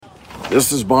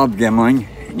This is Bob Gimling,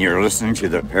 and you're listening to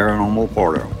the Paranormal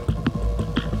Portal.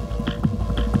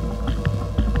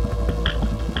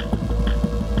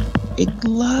 It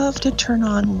loved to turn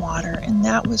on water, and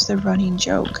that was the running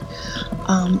joke.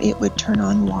 It would turn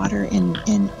on water in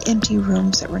empty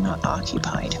rooms that were not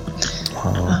occupied.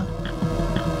 Wow.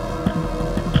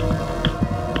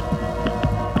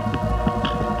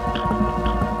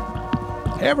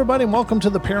 Hey everybody, and welcome to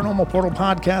the Paranormal Portal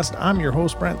Podcast. I'm your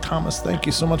host, Brent Thomas. Thank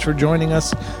you so much for joining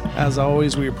us. As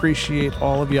always, we appreciate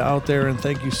all of you out there, and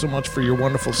thank you so much for your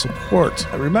wonderful support.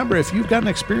 Remember, if you've got an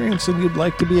experience and you'd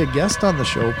like to be a guest on the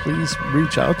show, please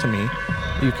reach out to me.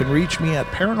 You can reach me at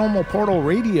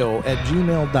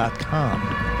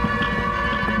paranormalportalradio@gmail.com.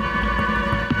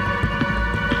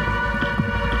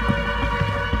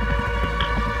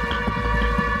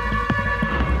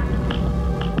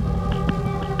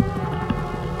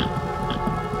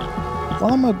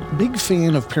 Well, I'm a big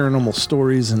fan of paranormal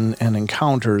stories and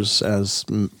encounters, as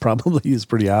probably is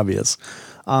pretty obvious.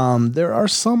 There are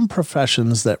some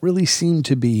professions that really seem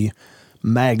to be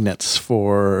magnets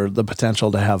for the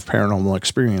potential to have paranormal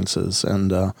experiences.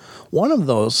 And one of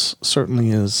those certainly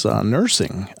is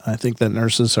nursing. I think that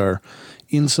nurses are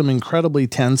in some incredibly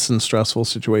tense and stressful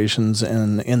situations,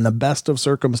 and in the best of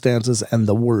circumstances and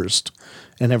the worst,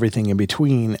 and everything in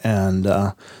between. And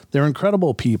they're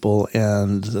incredible people,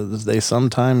 and they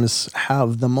sometimes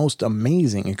have the most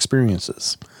amazing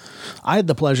experiences. I had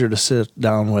the pleasure to sit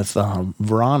down with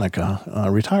Veronica,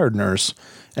 a retired nurse,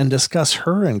 and discuss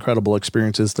her incredible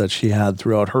experiences that she had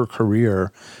throughout her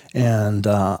career. And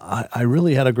I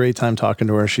really had a great time talking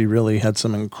to her. She really had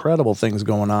some incredible things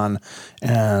going on,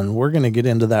 and we're going to get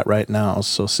into that right now.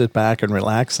 So sit back and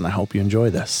relax, and I hope you enjoy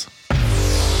this.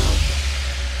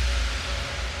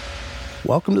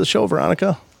 Welcome to the show,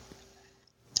 Veronica.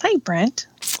 Hi, Brent.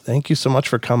 Thank you so much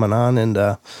for coming on. And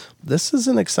this is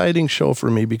an exciting show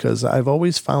for me because I've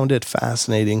always found it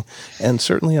fascinating. And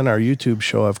certainly on our YouTube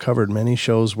show, I've covered many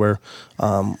shows where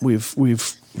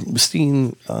we've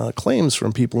seen claims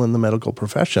from people in the medical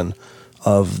profession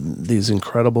of these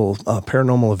incredible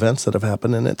paranormal events that have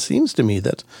happened. And it seems to me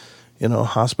that, you know,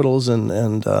 hospitals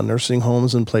and nursing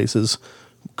homes and places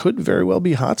could very well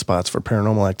be hotspots for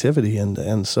paranormal activity.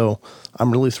 And so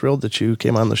I'm really thrilled that you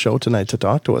came on the show tonight to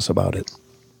talk to us about it.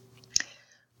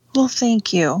 Well,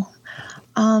 thank you.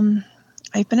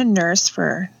 I've been a nurse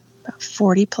for about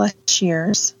 40 plus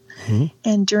years. Mm-hmm.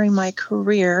 And during my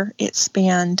career, it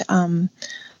spanned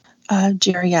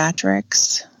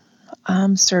geriatrics,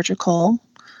 surgical,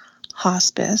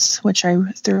 hospice, which I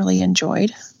thoroughly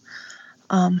enjoyed.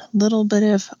 Little bit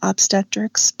of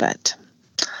obstetrics, but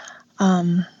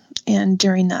and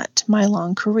during my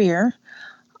long career,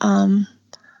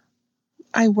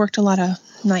 I worked a lot of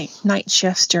night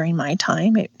shifts during my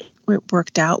time. It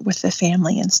worked out with the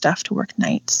family and stuff to work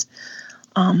nights,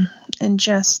 and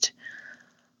just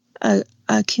a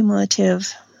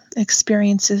cumulative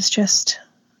experiences. Just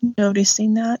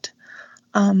noticing that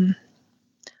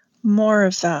more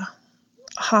of the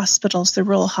hospitals, the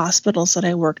rural hospitals that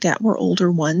I worked at, were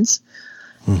older ones,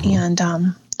 mm-hmm. and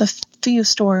the few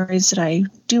stories that I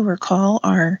do recall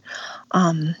are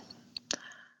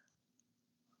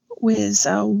with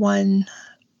one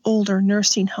older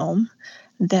nursing home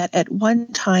that at one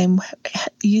time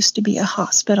used to be a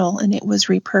hospital, and it was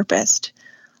repurposed.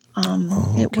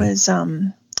 Okay.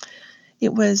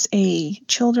 It was a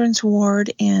children's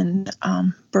ward and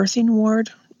birthing ward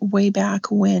way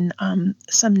back when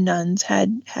some nuns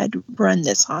had run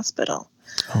this hospital.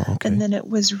 Oh, okay. And then it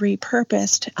was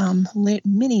repurposed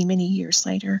many, many years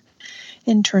later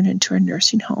and turned into a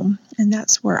nursing home. And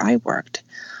that's where I worked.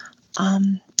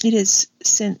 It is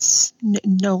since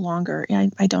no longer.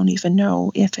 I don't even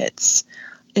know if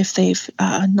they've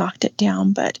knocked it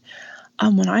down. But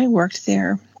when I worked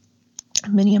there,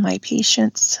 many of my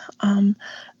patients, the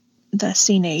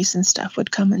CNAs and stuff,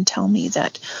 would come and tell me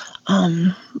that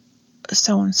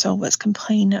so-and-so was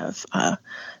complaining of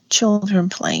children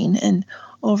playing. And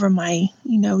over my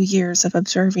years of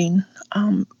observing,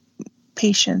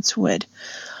 patients would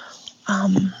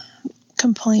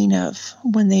complain of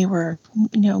when they were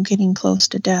getting close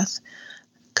to death,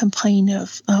 complain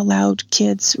of loud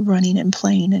kids running and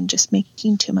playing and just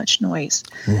making too much noise.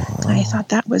 Wow. And I thought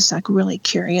that was really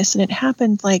curious, and it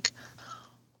happened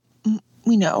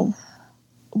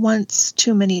once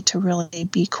too many to really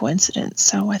be coincidence.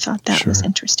 So I thought that was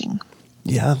interesting.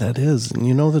 Yeah, that is.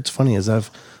 And that's funny is I've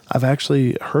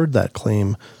actually heard that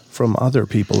claim from other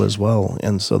people as well.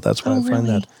 And so that's why I find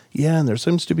that, and there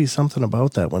seems to be something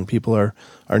about that when people are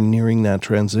nearing that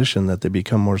transition, that they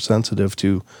become more sensitive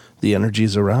to the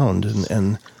energies around.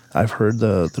 And I've heard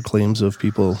the claims of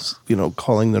people,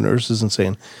 calling the nurses and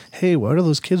saying, "Hey, what are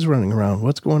those kids running around?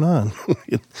 What's going on?"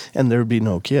 And there'd be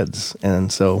no kids.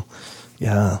 And so,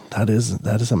 yeah, that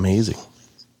is amazing.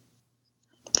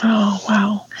 Oh,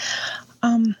 wow.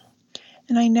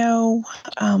 And I know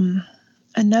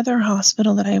another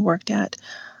hospital that I worked at,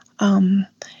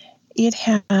 it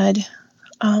had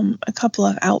a couple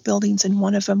of outbuildings, and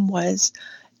one of them was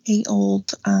a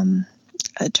old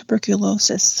a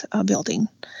tuberculosis building,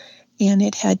 and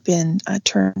it had been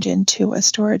turned into a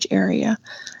storage area.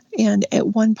 And at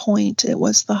one point, it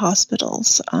was the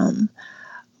hospital's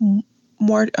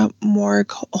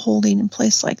morgue holding in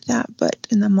place like that. But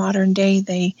in the modern day,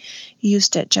 they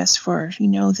used it just for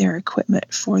their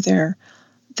equipment, for their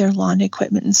lawn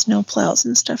equipment and snow plows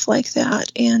and stuff like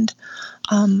that. And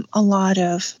a lot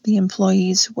of the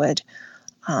employees would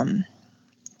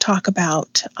talk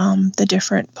about the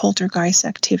different poltergeist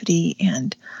activity,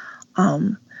 and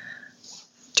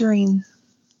during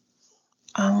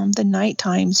the night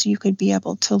times, you could be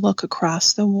able to look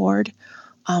across the ward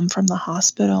from the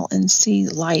hospital and see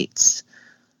lights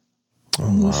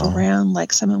move around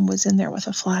like someone was in there with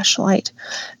a flashlight.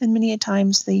 And many a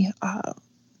times the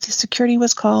security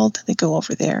was called. They go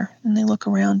over there and they look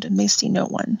around and they see no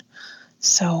one.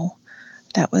 So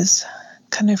that was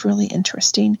kind of really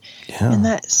interesting. Yeah. And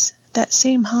that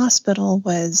same hospital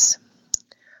was,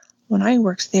 when I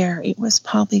worked there, it was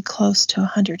probably close to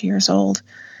 100 years old.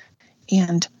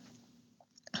 And,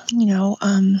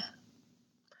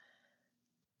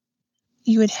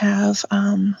 you would have,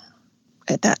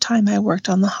 at that time I worked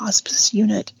on the hospice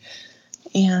unit,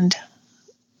 and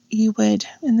you would,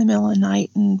 in the middle of the night,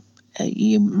 and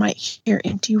you might hear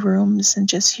empty rooms and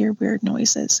just hear weird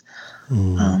noises.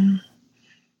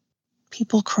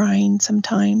 People crying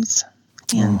sometimes.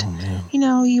 And,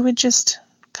 you would just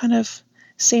kind of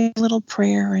say a little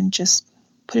prayer and just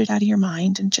put it out of your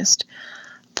mind, and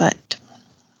but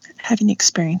having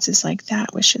experiences like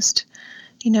that was just,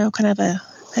 kind of a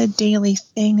daily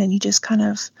thing, and you just kind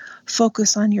of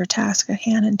focus on your task at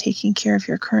hand and taking care of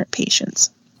your current patients.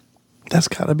 That's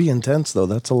got to be intense, though.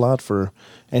 That's a lot for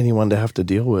anyone to have to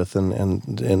deal with,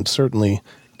 and certainly,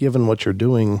 given what you're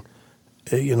doing,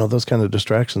 those kind of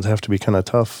distractions have to be kind of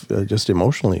tough, just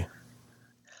emotionally.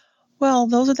 Well,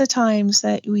 those are the times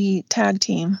that we tag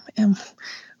team, and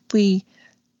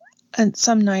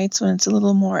some nights when it's a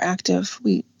little more active,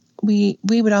 we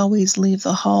would always leave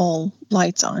the hall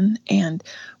lights on, and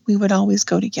we would always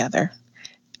go together.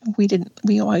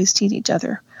 We always tease each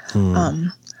other.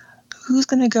 Who's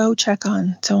going to go check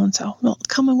on so-and-so? Well,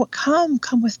 come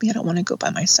with me. I don't want to go by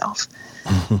myself.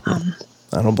 I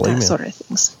don't blame you. That sort of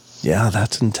things. Yeah,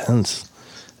 that's intense.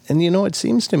 And, it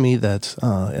seems to me that,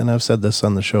 and I've said this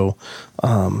on the show,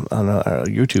 on our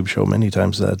YouTube show many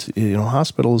times, that,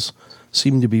 hospitals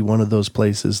seem to be one of those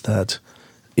places that,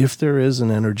 if there is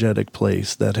an energetic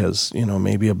place that has,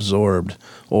 maybe absorbed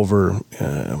over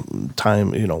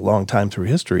time, long time through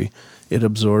history, it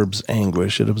absorbs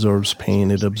anguish, it absorbs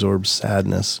pain, it absorbs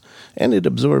sadness, and it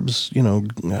absorbs,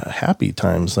 happy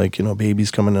times, like,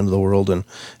 babies coming into the world.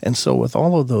 And so with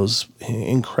all of those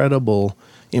incredible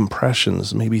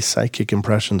impressions, maybe psychic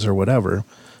impressions or whatever,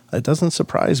 it doesn't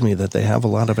surprise me that they have a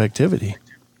lot of activity.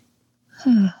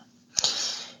 Yeah,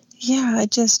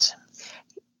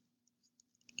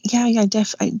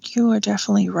 you are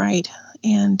definitely right.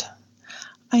 And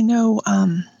I know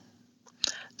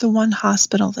the one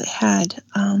hospital that had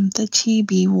the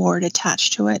TB ward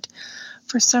attached to it,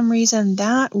 for some reason,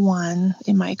 that one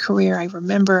in my career, I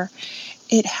remember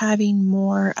it having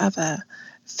more of a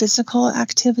physical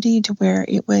activity, to where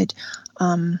it would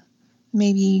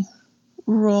maybe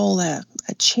roll a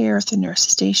chair at the nurse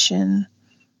station,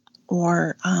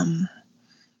 or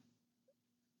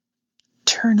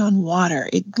turn on water.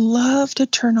 It loved to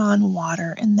turn on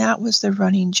water, and that was the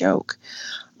running joke.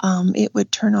 It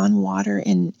would turn on water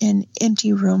in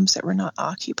empty rooms that were not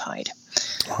occupied.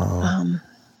 Wow.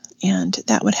 And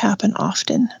that would happen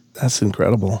often. That's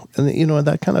incredible. And,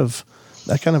 that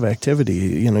kind of activity,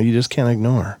 you just can't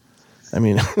ignore. I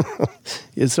mean,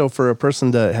 so for a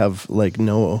person to have like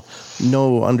no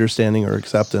understanding or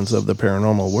acceptance of the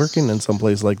paranormal, working in some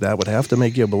place like that would have to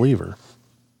make you a believer.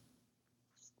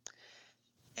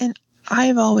 And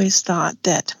I've always thought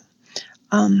that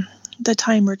the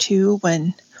time or two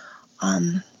when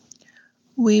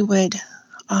we would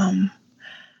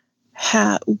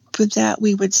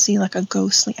we would see like a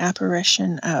ghostly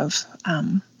apparition of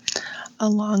a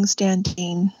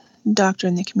long-standing doctor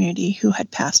in the community who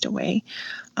had passed away.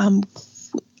 I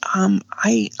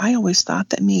always thought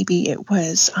that maybe it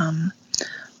was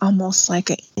almost like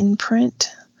an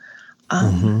imprint.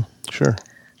 Sure.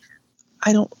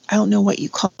 I don't know what you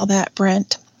call that,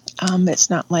 Brent. It's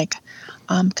not like,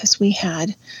 because we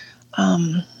had,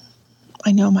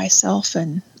 I know myself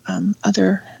and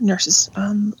other nurses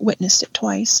witnessed it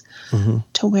twice,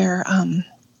 to where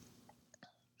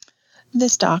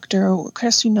this doctor, of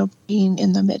course, being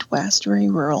in the Midwest, very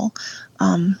rural,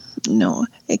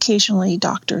 occasionally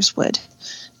doctors would,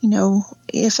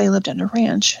 if they lived on a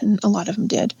ranch, and a lot of them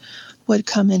did, would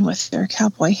come in with their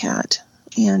cowboy hat.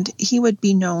 And he would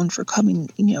be known for coming,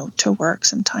 to work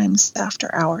sometimes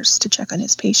after hours to check on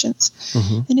his patients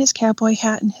in his cowboy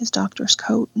hat and his doctor's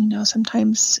coat.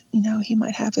 Sometimes, he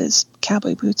might have his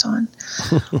cowboy boots on.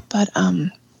 But,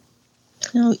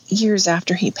 years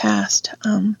after he passed,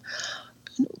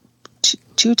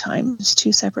 two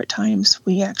separate times,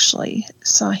 we actually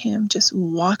saw him just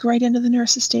walk right into the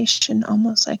nurse's station,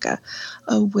 almost like a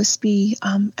wispy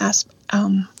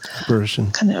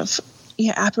apparition. Kind of,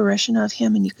 apparition of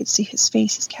him, and you could see his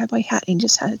face, his cowboy hat, and he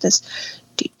just had this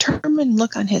determined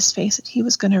look on his face that he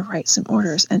was going to write some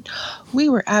orders. And we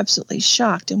were absolutely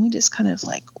shocked, and we just kind of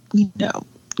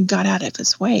got out of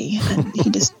his way, and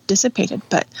he just dissipated.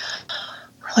 But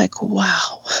we're like,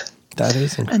 wow, that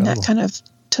is incredible. And that kind of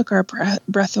took our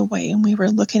breath away, and we were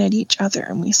looking at each other,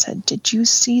 and we said, "Did you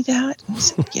see that?" And we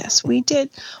said, "Yes, we did."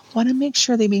 Want to make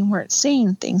sure that we weren't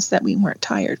saying things that we weren't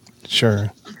tired.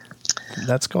 Sure.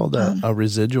 That's called a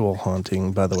residual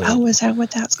haunting, by the way. Oh, is that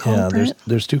what that's called? Yeah,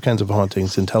 there's two kinds of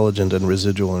hauntings: intelligent and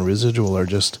residual. And residual are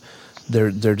just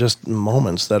they're just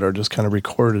moments that are just kind of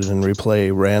recorded and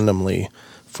replay randomly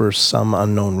for some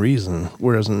unknown reason.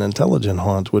 Whereas an intelligent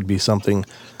haunt would be something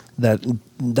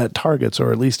that targets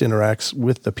or at least interacts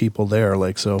with the people there.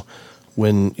 Like, so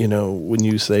when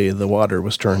you say the water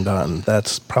was turned on,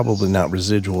 that's probably not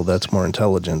residual. That's more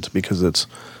intelligent, because it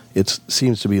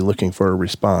seems to be looking for a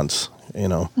response.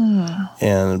 But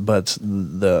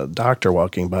the doctor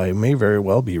walking by may very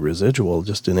well be residual,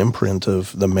 just an imprint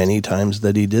of the many times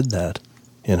that he did that.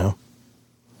 Yeah,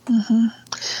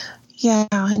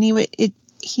 and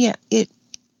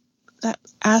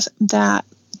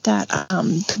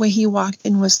the way he walked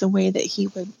in was the way that he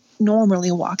would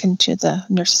normally walk into the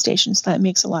nurse stations. That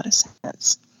makes a lot of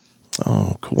sense.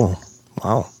 Oh, cool!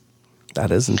 Wow,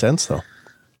 that is intense, though.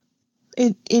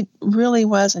 It really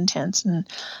was intense, and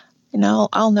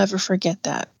I'll never forget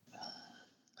that.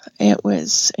 It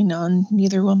was,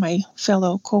 neither will my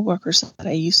fellow coworkers that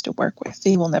I used to work with.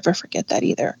 They will never forget that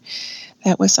either.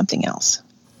 That was something else.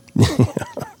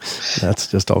 That's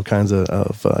just all kinds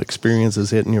of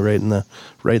experiences hitting you right in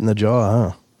the jaw,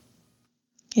 huh?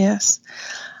 Yes.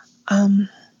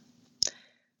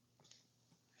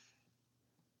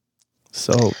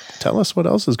 So tell us what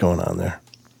else is going on there.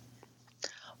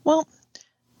 Well,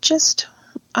 just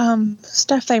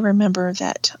stuff I remember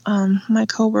that my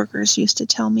coworkers used to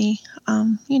tell me.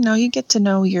 You get to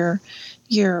know your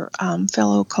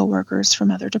fellow coworkers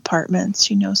from other departments.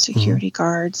 Security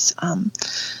guards,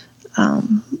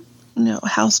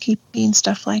 housekeeping,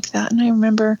 stuff like that. And I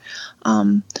remember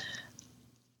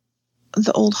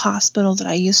the old hospital that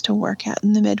I used to work at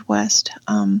in the Midwest.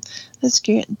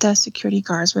 The security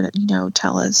guards would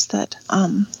tell us that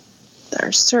there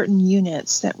are certain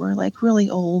units that were like really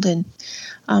old, and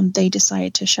they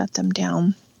decided to shut them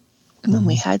down when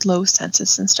we had low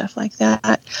census and stuff like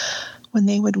that. When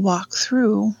they would walk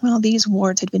through, these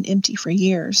wards had been empty for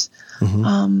years,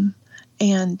 and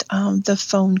the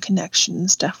phone connection and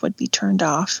stuff would be turned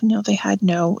off. They had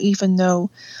even though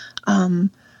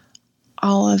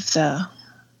all of the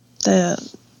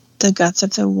guts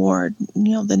of the ward,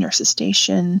 the nurse's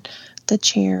station, the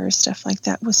chairs, stuff like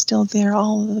that was still there,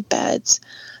 all of the beds.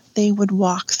 They would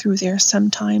walk through there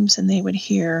sometimes, and they would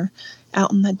hear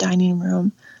out in the dining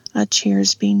room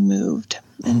chairs being moved.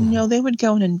 And, they would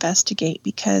go and investigate,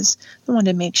 because they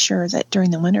wanted to make sure that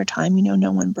during the wintertime,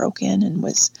 no one broke in and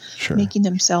was making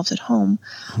themselves at home.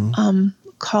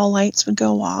 Call lights would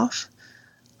go off.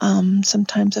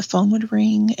 Sometimes the phone would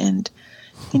ring, and,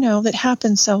 that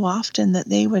happened so often that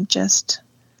they would just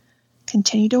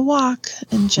continue to walk,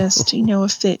 and just,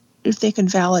 if they could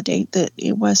validate that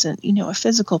it wasn't, a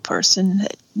physical person,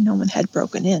 that no one had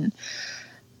broken in,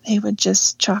 they would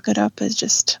just chalk it up as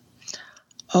just,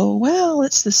 oh, well,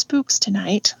 it's the spooks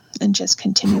tonight, and just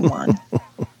continue on.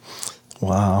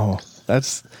 Wow.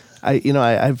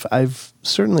 I've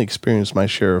certainly experienced my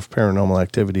share of paranormal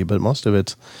activity, but most of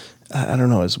it, I don't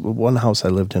know, one house I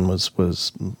lived in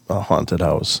was a haunted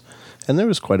house, and there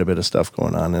was quite a bit of stuff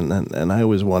going on, and I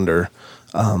always wonder,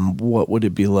 what would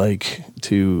it be like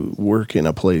to work in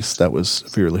a place that was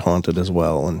severely haunted as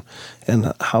well,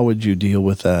 and how would you deal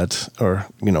with that, or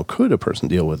could a person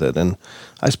deal with it? And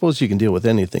I suppose you can deal with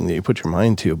anything that you put your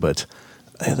mind to, but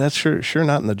That's sure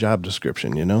not in the job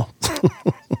description, you know?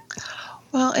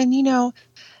 Well, and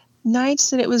nights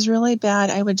that it was really bad,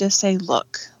 I would just say,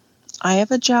 look, I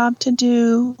have a job to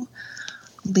do.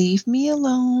 Leave me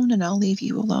alone and I'll leave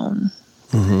you alone.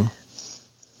 Mm-hmm.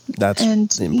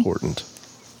 That's important.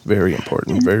 Very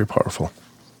important. Very powerful.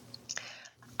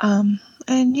 And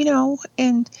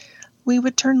we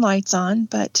would turn lights on,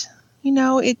 but, and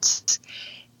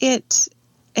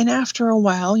after a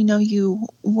while, you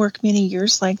work many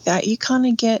years like that, you kind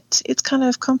of it's kind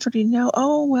of comforting to know,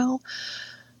 oh, well,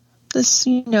 this,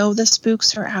 the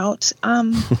spooks are out.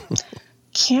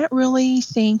 Can't really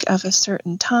think of a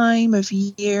certain time of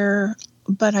year,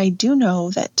 but I do know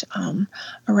that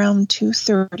around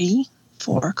 2:30,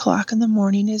 4 o'clock in the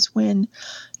morning is when,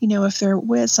 if there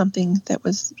was something that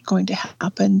was going to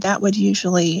happen, that would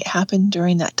usually happen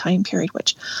during that time period,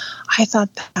 which I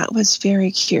thought that was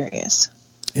very curious.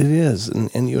 It is,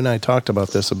 and you and I talked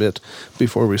about this a bit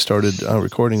before we started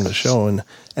recording the show, and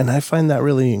I find that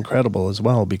really incredible as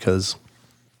well, because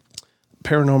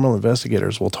paranormal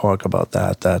investigators will talk about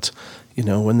that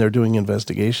when they're doing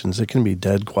investigations, it can be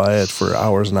dead quiet for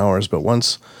hours and hours, but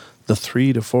once the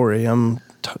 3 to 4 a.m.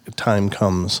 time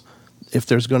comes, if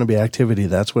there's going to be activity,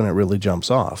 that's when it really jumps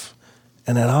off.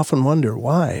 And I often wonder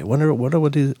why. Wonder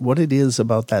what it is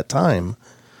about that time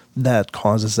that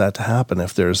causes that to happen.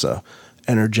 If there's a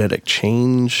energetic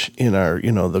change in our,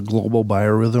 the global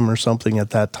biorhythm or something at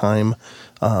that time,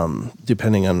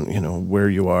 depending on, where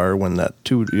you are when that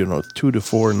 2 to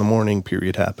 4 in the morning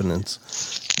period happens,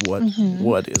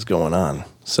 what is going on.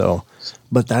 So,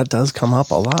 but that does come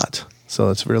up a lot. So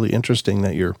it's really interesting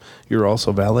that you're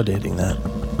also validating that.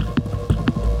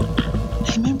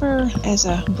 I remember as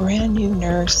a brand new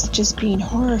nurse just being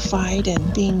horrified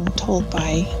and being told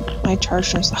by my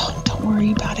charge nurse, oh, don't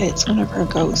worry about it. It's one of her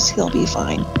ghosts. He'll be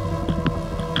fine.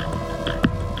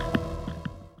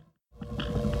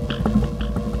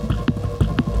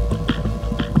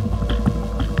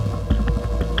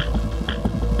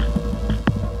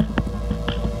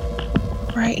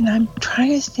 Right, and I'm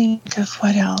trying to think of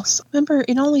what else. Remember,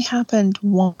 it only happened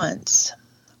once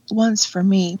for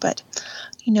me, but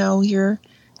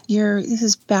this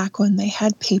is back when they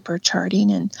had paper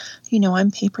charting, and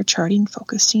I'm paper charting,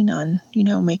 focusing on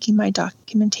making my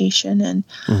documentation and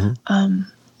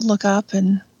look up,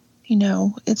 and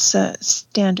it's a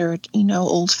standard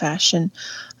old-fashioned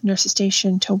nurse's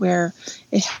station to where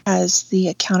it has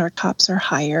the countertops are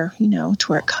higher, to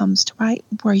where it comes to right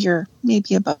where you're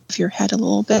maybe above your head a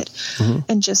little bit,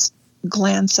 and just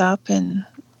glance up, and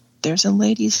there's a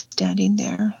lady standing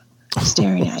there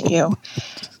staring at you,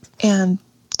 and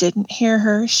didn't hear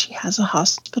her. She has a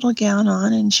hospital gown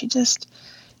on, and she just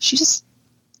she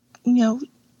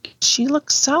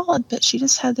looked solid, but she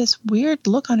just had this weird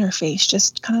look on her face,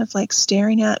 just kind of like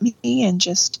staring at me and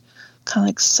just kind of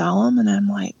like solemn. And I'm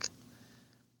like,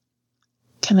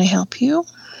 can I help you?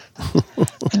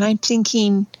 And I'm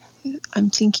thinking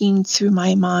through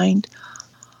my mind,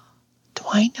 do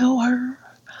I know her?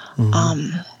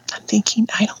 I'm thinking,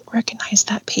 I don't recognize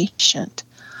that patient.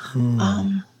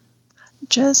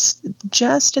 Just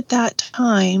at that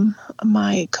time,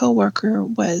 my coworker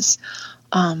was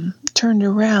turned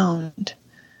around,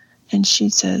 and she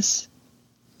says,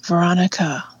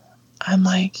 Veronica. I'm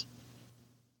like,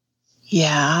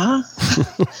 yeah.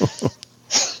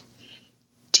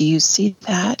 Do you see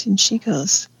that? And she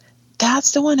goes,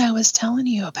 that's the one I was telling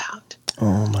you about.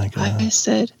 Oh my God. I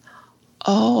said,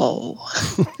 oh.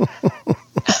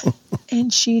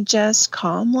 And she just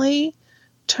calmly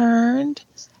turned,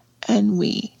 and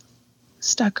we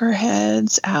stuck our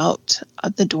heads out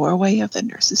of the doorway of the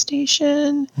nurse's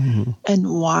station and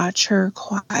watch her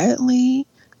quietly,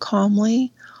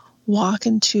 calmly walk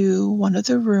into one of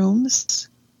the rooms.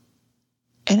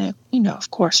 And,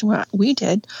 of course, what we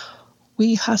did,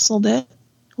 we hustled it,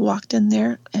 walked in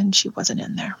there, and she wasn't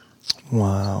in there.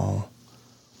 Wow.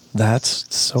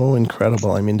 That's so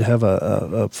incredible. I mean, to have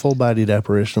a full-bodied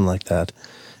apparition like that.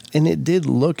 And it did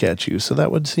look at you, so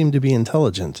that would seem to be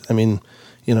intelligent. I mean,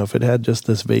 if it had just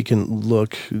this vacant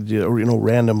look,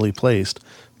 randomly placed,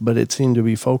 but it seemed to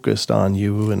be focused on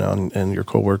you and your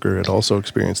coworker had also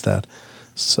experienced that.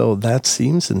 So that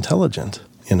seems intelligent,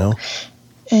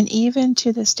 And even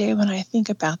to this day, when I think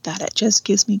about that, it just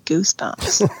gives me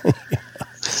goosebumps.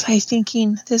 So I'm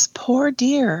thinking, this poor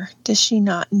dear, does she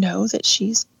not know that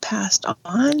she's passed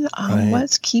on? Right.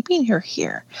 What's keeping her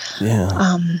here?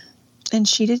 Yeah. And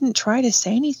she didn't try to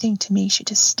say anything to me. She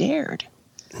just stared.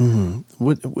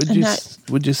 Would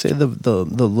you say the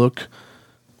look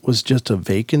was just a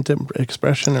vacant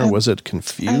expression, or was it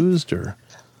confused, or?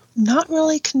 Not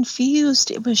really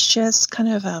confused. It was just kind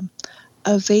of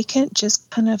a vacant, just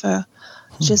kind of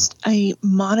just a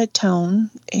monotone,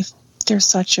 if there's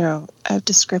such a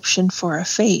description for a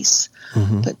face,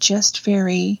 but just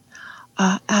very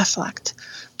affect,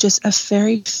 just a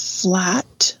very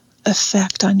flat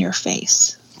effect on your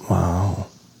face. Wow,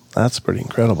 that's pretty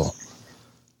incredible.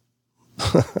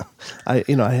 I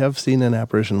have seen an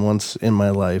apparition once in my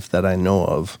life that I know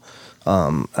of.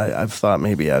 I've thought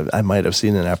maybe I might have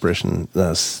seen an apparition,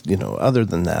 other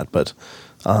than that. But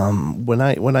when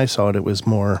I saw it, it was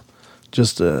more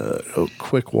just a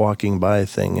quick walking by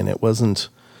thing, and it wasn't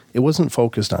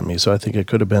focused on me. So I think it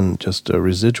could have been just a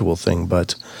residual thing.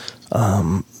 But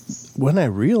when I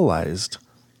realized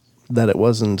that it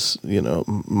wasn't,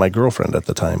 my girlfriend at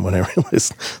the time, when I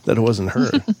realized that it wasn't her,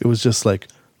 it was just like,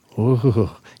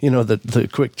 oh, the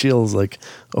quick chills, like,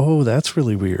 oh, that's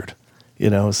really weird,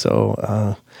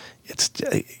 So it's,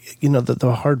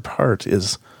 the hard part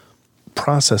is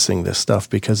processing this stuff,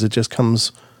 because it just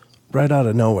comes right out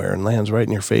of nowhere and lands right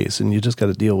in your face, and you just got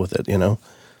to deal with it, I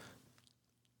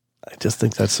just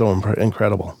think that's so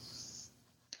incredible.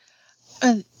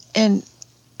 And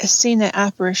seeing that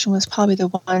apparition was probably the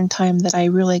one time that I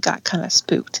really got kind of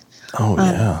spooked. Oh,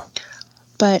 yeah.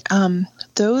 But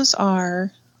those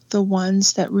are the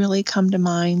ones that really come to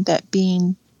mind, that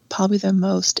being probably the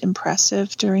most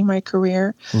impressive during my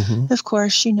career. Of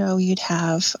course, you'd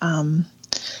have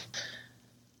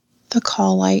the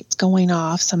call lights going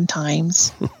off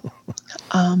sometimes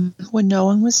when no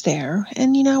one was there.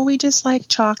 And, we just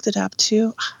chalked it up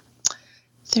to,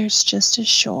 there's just a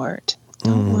short.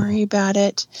 Don't worry about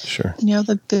it. Sure.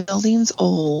 The building's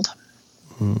old.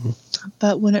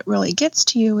 But when it really gets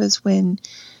to you is when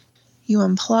you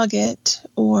unplug it,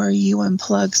 or you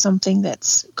unplug something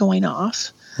that's going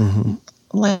off,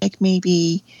 like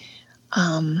maybe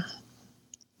the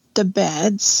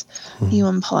beds. You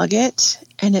unplug it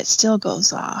and it still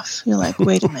goes off. You're like,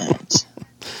 wait a minute.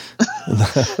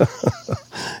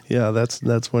 Yeah,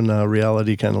 that's when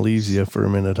reality kind of leaves you for a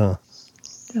minute, huh?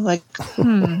 You're like,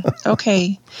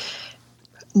 okay.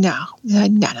 No.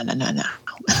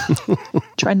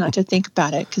 Try not to think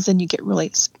about it, because then you get really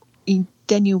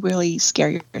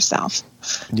scare yourself.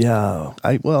 Yeah,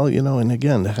 and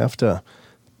again,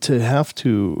 to have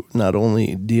to not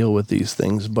only deal with these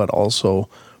things, but also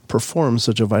perform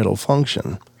such a vital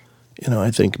function.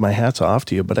 I think my hat's off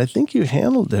to you, but I think you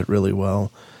handled it really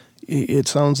well. It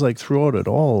sounds like throughout it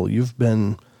all, you've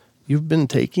been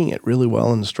taking it really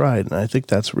well in stride, and I think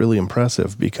that's really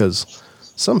impressive, because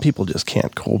some people just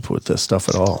can't cope with this stuff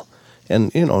at all.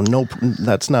 And no,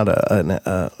 that's not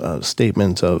a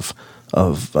statement of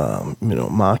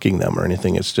mocking them or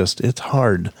anything. It's just, it's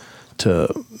hard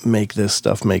to make this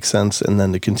stuff make sense and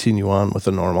then to continue on with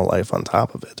a normal life on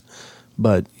top of it.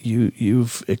 But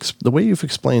the way you've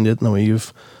explained it, and the way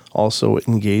you've also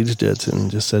engaged it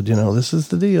and just said, this is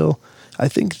the deal. I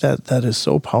think that is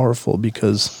so powerful,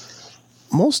 because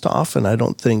most often I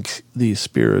don't think these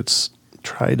spirits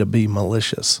try to be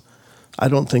malicious. I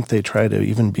don't think they try to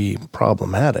even be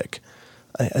problematic.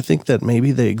 I think that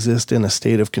maybe they exist in a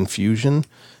state of confusion,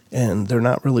 and they're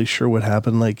not really sure what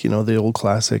happened. Like, the old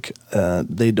classic,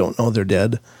 they don't know they're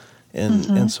dead.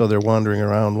 And so they're wandering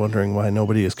around wondering why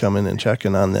nobody is coming and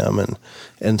checking on them.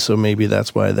 And so maybe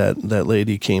that's why that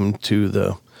lady came to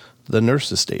the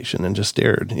nurse's station and just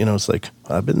stared. It's like,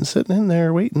 I've been sitting in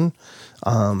there waiting.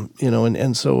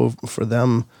 And so for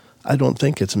them, I don't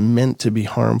think it's meant to be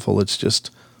harmful. It's just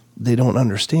they don't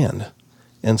understand.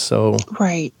 And so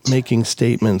making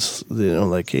statements,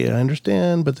 like, hey, I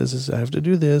understand, but I have to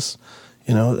do this.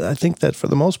 I think that for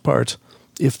the most part,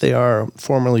 if they are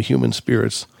formerly human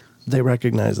spirits, they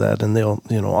recognize that, and they'll,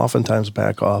 oftentimes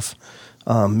back off.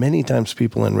 Many times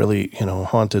people in really,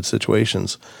 haunted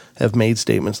situations have made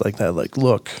statements like that, like,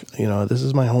 look, this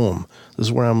is my home. This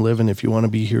is where I'm living. If you want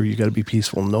to be here, you got to be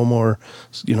peaceful. No more,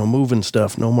 moving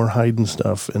stuff, no more hiding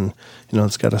stuff. And,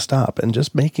 it's got to stop. And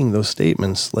just making those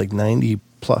statements like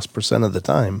 90+% of the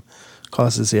time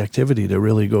causes the activity to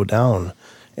really go down.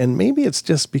 And maybe it's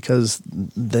just because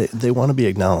they want to be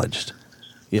acknowledged,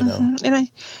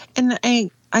 And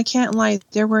I can't lie.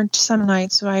 There were some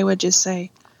nights where I would just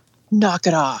say, knock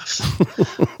it off.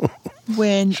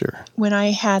 When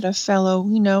I had a fellow,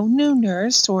 new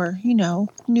nurse or,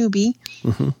 newbie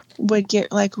would get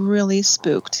really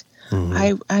spooked.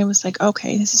 I was like,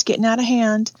 okay, this is getting out of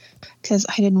hand, because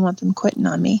I didn't want them quitting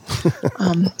on me.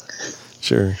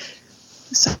 Sure.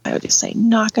 So I would just say,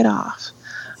 knock it off.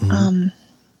 But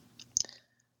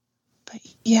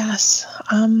yes,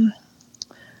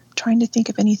 trying to think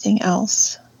of anything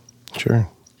else. Sure.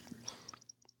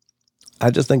 I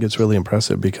just think it's really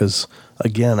impressive because,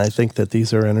 again, I think that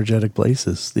these are energetic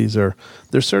places.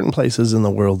 There's certain places in the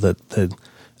world that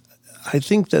I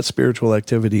think that spiritual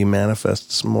activity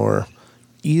manifests more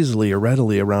easily or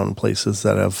readily around places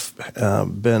that have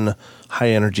been high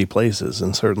energy places,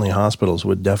 and certainly hospitals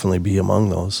would definitely be among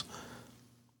those.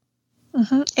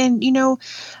 Mm-hmm. And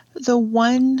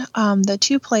the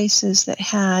two places that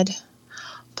had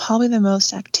probably the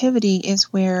most activity is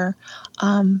where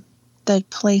the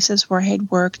places where I had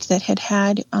worked that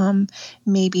had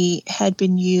maybe had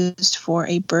been used for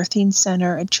a birthing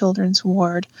center, a children's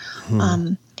ward,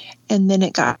 and then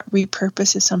it got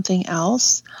repurposed as something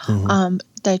else.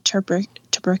 The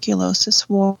tuberculosis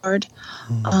ward.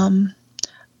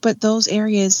 But those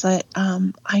areas that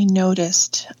I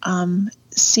noticed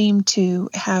seemed to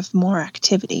have more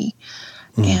activity.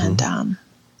 And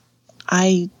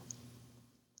I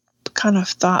kind of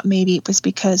thought maybe it was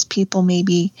because people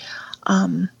maybe,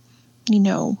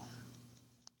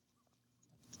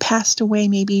 passed away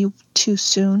maybe too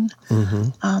soon.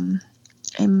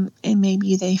 And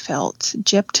maybe they felt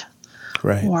gypped.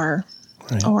 Right.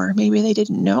 Or maybe they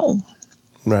didn't know.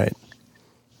 Right.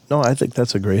 No, I think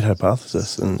that's a great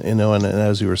hypothesis. And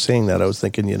as you were saying that, I was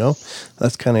thinking,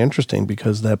 that's kind of interesting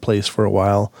because that place for a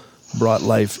while brought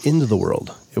life into the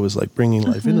world. It was like bringing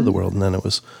life into the world. And then it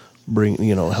was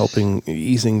helping,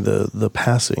 easing the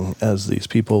passing as these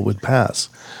people would pass.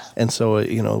 And so,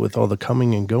 with all the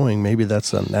coming and going, maybe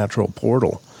that's a natural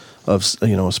portal of,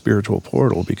 a spiritual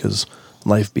portal because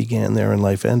life began there and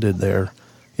life ended there,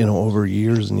 over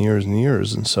years and years and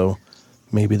years. And so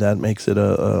maybe that makes it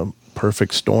a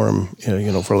perfect storm,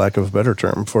 for lack of a better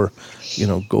term, for,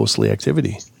 ghostly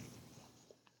activity.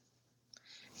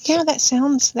 Yeah, that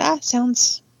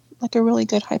sounds like a really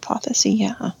good hypothesis.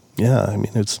 Yeah. Yeah, I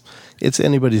mean, it's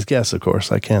anybody's guess, of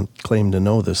course. I can't claim to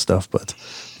know this stuff, but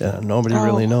nobody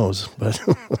really knows. But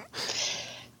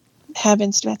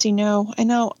Heavens, Betsy, no. I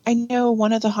know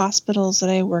one of the hospitals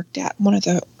that I worked at, one of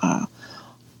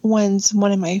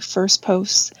my first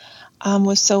posts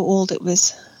was so old it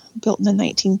was built in the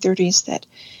 1930s that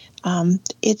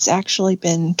it's actually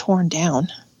been torn down.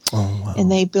 Oh, wow.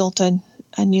 And they built a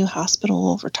new hospital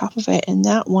over top of it. And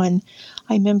that one,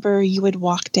 I remember you would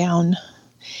walk down.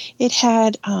 It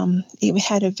had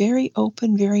a very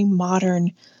open, very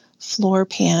modern floor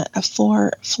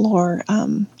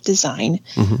design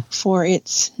for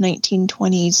its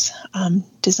 1920s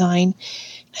design.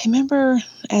 I remember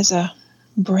as a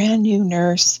brand new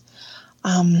nurse,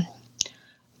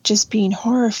 just being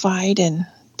horrified and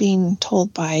being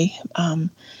told by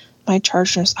my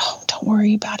charge nurse, "Oh, don't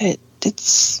worry about it.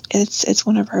 It's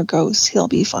one of our ghosts. He'll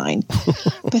be fine."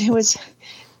 But it was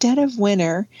dead of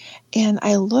winter, and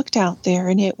I looked out there,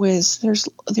 and there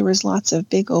was lots of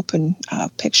big open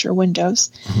picture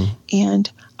windows,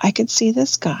 and I could see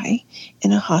this guy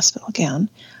in a hospital gown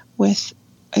with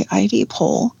an IV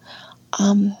pole,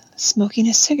 smoking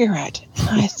a cigarette,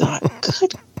 and I thought,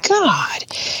 "Good God,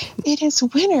 it is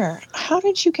winter. How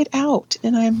did you get out?"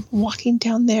 And I'm walking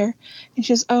down there, and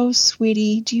she says, "Oh,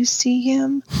 sweetie, do you see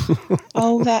him?"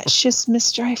 "Oh, that's just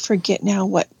Mr. I forget now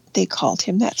what they called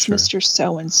him. That's sure. Mr.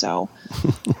 So-and-so.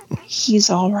 He's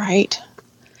all right."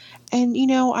 And,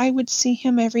 I would see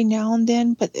him every now and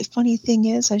then, but the funny thing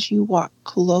is, as you walk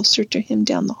closer to him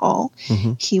down the hall,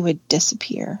 he would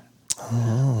disappear.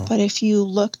 Oh. But if you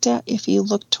looked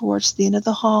towards the end of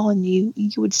the hall, and you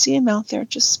would see him out there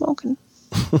just smoking.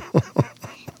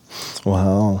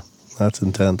 Wow, that's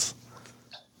intense.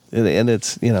 And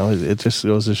it's, it just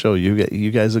goes to show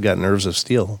you guys have got nerves of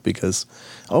steel because,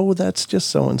 that's just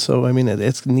so-and-so. I mean,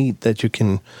 it's neat that you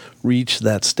can reach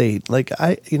that state. Like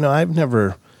I've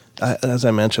never, as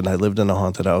I mentioned, I lived in a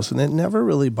haunted house, and it never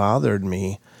really bothered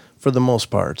me for the most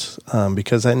part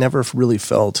because I never really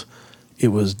felt it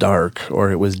was dark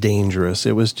or it was dangerous.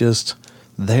 It was just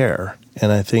there.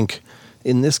 And I think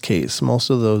in this case, most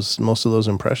of those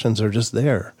impressions are just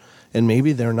there. And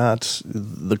maybe they're not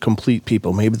the complete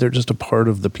people. Maybe they're just a part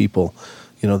of the people,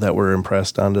 that were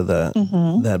impressed onto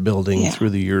that building through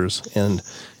the years. And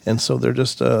so they're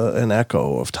just an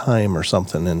echo of time or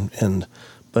something.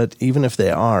 But even if they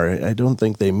are, I don't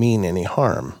think they mean any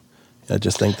harm. I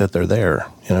just think that they're there,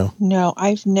 No,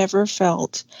 I've never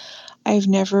felt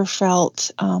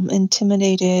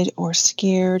intimidated or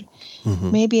scared.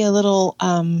 Maybe a little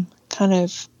kind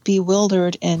of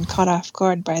bewildered and caught off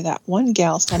guard by that one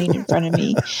gal standing in front of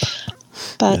me.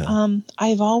 But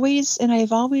I've always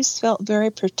felt very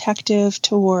protective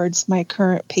towards my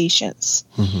current patients.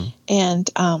 And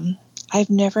I've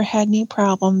never had any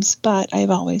problems, but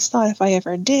I've always thought if I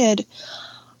ever did,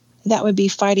 that would be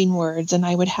fighting words, and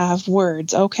I would have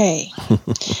words. Okay.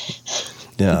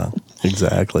 Yeah.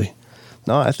 Exactly.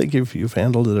 No, I think you've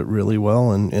handled it really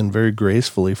well and very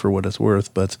gracefully for what it's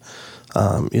worth. But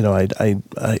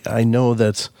I know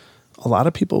that a lot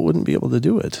of people wouldn't be able to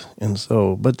do it, and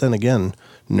so. But then again,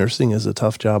 nursing is a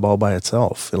tough job all by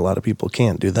itself, and a lot of people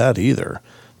can't do that either,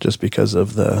 just because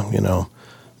of the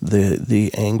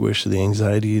anguish, the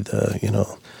anxiety,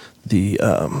 the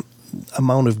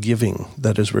amount of giving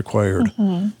that is required.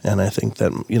 Mm-hmm. And I think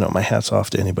that my hat's off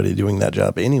to anybody doing that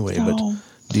job anyway. But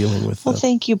dealing with. Well,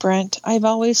 thank you, Brent. I've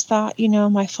always thought,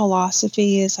 my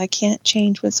philosophy is I can't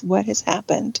change what has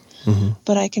happened, mm-hmm.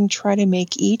 but I can try to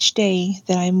make each day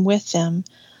that I'm with them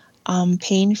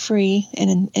pain-free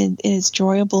and as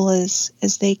enjoyable as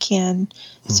they can,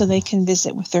 mm-hmm. so they can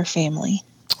visit with their family.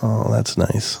 Oh, that's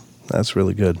nice. That's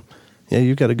really good. Yeah,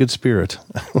 you've got a good spirit.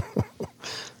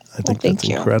 I think that's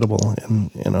incredible.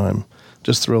 And, I'm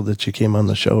just thrilled that you came on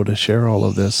the show to share all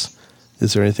of this.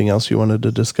 Is there anything else you wanted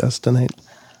to discuss tonight?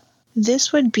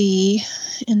 This would be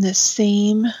in the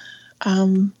same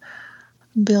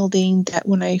building that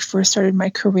when I first started my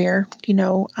career,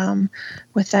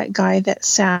 with that guy that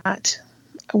sat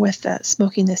with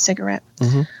smoking the cigarette.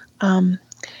 Mm-hmm.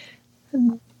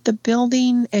 The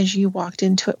building, as you walked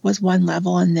into it, was one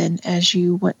level, and then as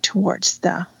you went towards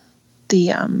the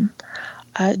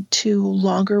two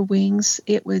longer wings,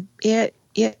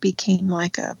 it became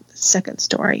like a second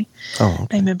story. Oh, okay.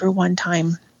 I remember one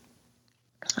time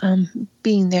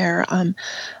being there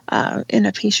in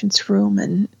a patient's room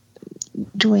and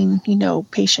doing,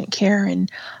 patient care,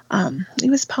 and it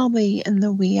was probably in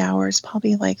the wee hours,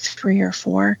 probably like 3 or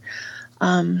 4.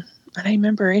 And I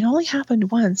remember it only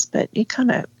happened once, but it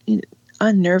kind of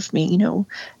unnerved me,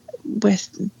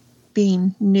 with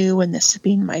being new and this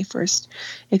being my first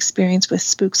experience with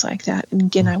spooks like that. And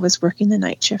again, I was working the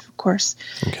night shift, of course,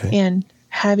 and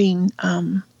having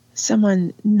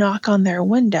someone knock on their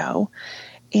window,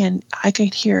 and I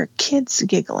could hear kids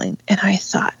giggling. And I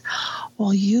thought,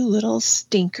 well, you little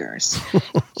stinkers,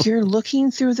 you're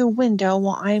looking through the window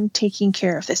while I'm taking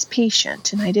care of this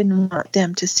patient. And I didn't want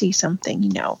them to see something,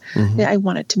 mm-hmm. I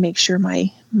wanted to make sure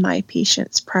my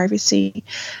patient's privacy.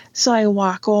 So I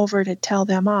walk over to tell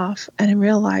them off, and I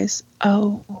realize,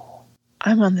 oh,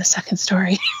 I'm on the second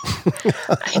story.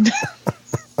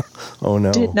 Oh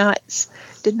no. Did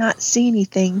not see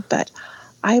anything, but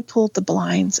I pulled the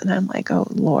blinds, and I'm like, oh,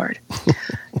 Lord.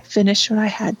 Finished what I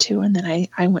had to, and then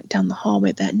I went down the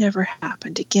hallway. That never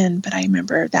happened again, but I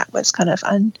remember that was kind of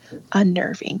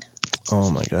unnerving. Oh,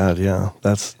 my God, yeah.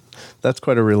 That's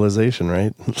quite a realization,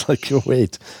 right? It's like, oh,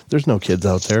 wait, there's no kids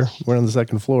out there. We're on the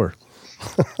second floor.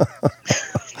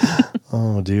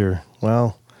 Oh, dear.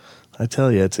 Well, I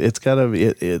tell you,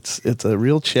 it's a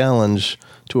real challenge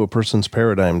to a person's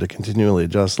paradigm to continually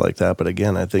adjust like that. But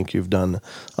again, I think you've done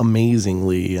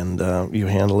amazingly, and you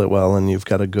handle it well, and you've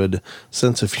got a good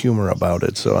sense of humor about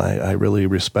it. So I really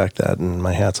respect that, and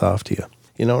my hat's off to you.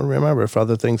 Remember, if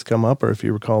other things come up or if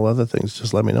you recall other things,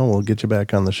 just let me know. We'll get you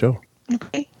back on the show.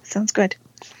 Okay, sounds good.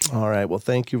 All right. Well,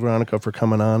 thank you, Veronica, for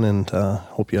coming on, and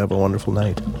hope you have a wonderful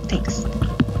night. Thanks.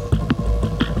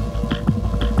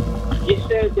 He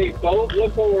said they both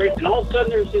look over it, and all of a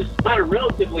sudden there's this kind of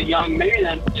relatively young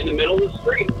man in the middle of the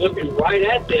street looking right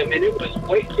at them, and it was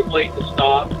way too late to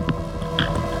stop.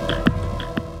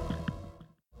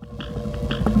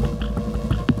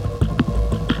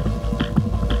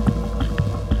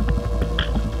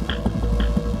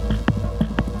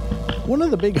 One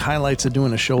of the big highlights of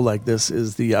doing a show like this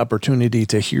is the opportunity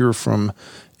to hear from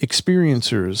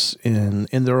experiencers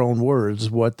in their own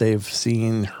words, what they've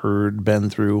seen, heard, been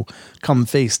through, come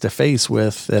face to face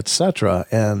with, etc.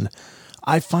 And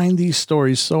I find these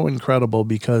stories so incredible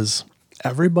because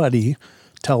everybody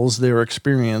tells their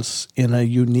experience in a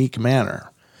unique manner,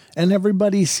 and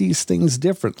everybody sees things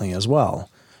differently as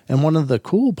well. And one of the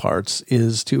cool parts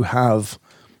is to have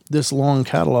this long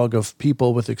catalog of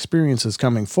people with experiences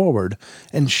coming forward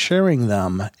and sharing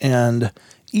them. And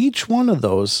each one of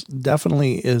those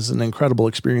definitely is an incredible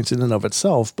experience in and of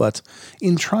itself. But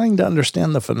in trying to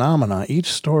understand the phenomena,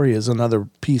 each story is another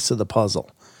piece of the puzzle.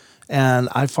 And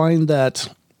I find that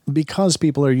because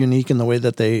people are unique in the way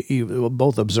that they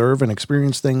both observe and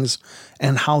experience things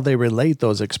and how they relate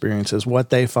those experiences, what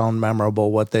they found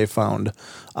memorable, what they found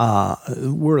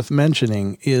worth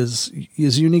mentioning is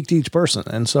unique to each person.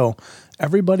 And so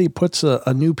everybody puts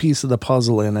a new piece of the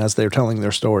puzzle in as they're telling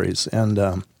their stories.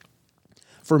 And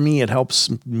for me, it helps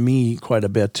me quite a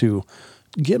bit to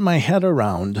get my head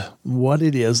around what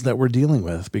it is that we're dealing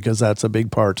with, because that's a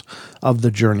big part of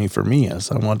the journey for me,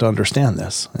 is I want to understand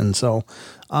this. And so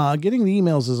getting the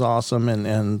emails is awesome.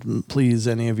 And please,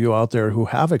 any of you out there who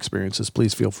have experiences,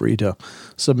 please feel free to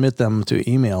submit them to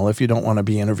email. If you don't want to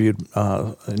be interviewed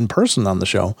in person on the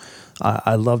show,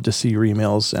 I love to see your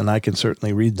emails, and I can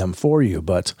certainly read them for you.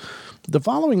 But the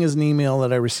following is an email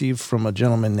that I received from a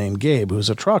gentleman named Gabe, who's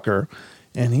a trucker,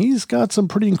 and he's got some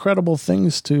pretty incredible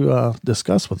things to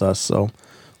discuss with us. So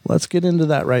let's get into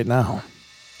that right now.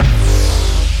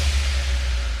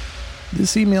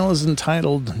 This email is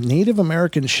entitled Native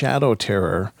American Shadow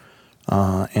Terror,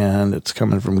 and it's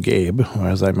coming from Gabe,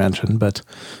 as I mentioned. But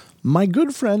my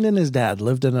good friend and his dad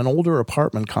lived in an older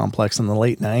apartment complex in the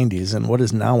late 90s in what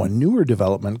is now a newer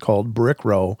development called Brick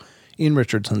Row in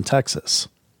Richardson, Texas.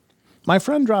 My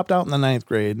friend dropped out in the 9th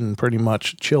grade and pretty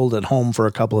much chilled at home for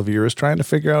a couple of years trying to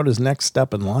figure out his next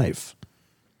step in life.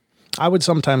 I would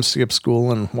sometimes skip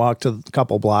school and walk to a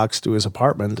couple blocks to his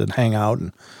apartment and hang out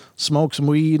and smoke some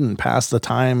weed and pass the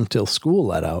time till school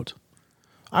let out.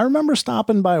 I remember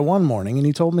stopping by one morning and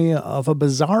he told me of a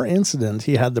bizarre incident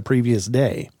he had the previous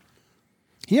day.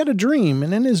 He had a dream,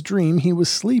 and in his dream he was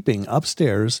sleeping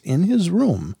upstairs in his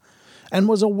room and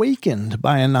was awakened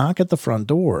by a knock at the front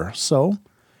door. So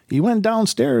he went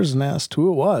downstairs and asked who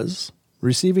it was.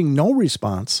 Receiving no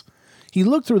response, he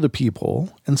looked through the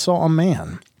peephole and saw a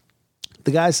man.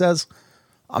 The guy says,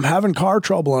 "I'm having car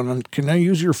trouble, and can I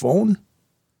use your phone?"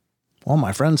 Well,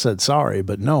 my friend said sorry,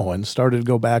 but no, and started to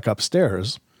go back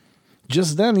upstairs.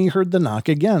 Just then he heard the knock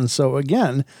again. So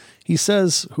again, he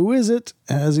says, "Who is it?"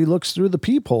 As he looks through the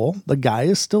peephole, the guy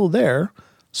is still there.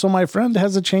 So my friend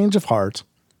has a change of heart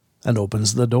and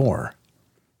opens the door.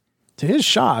 To his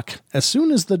shock, as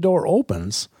soon as the door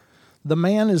opens, the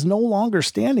man is no longer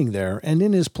standing there, and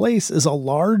in his place is a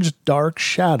large, dark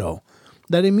shadow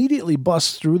that immediately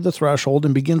busts through the threshold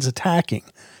and begins attacking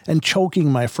and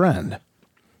choking my friend.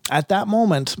 At that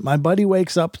moment, my buddy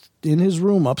wakes up in his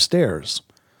room upstairs.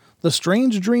 The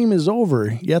strange dream is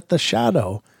over, yet the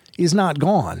shadow is not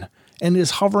gone and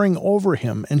is hovering over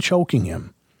him and choking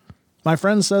him. My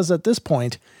friend says at this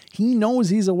point, he knows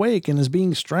he's awake and is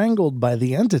being strangled by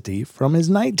the entity from his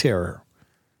night terror.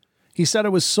 He said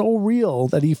it was so real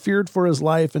that he feared for his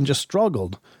life and just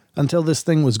struggled until this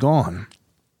thing was gone.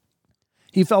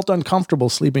 He felt uncomfortable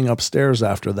sleeping upstairs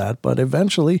after that, but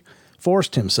eventually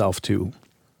forced himself to.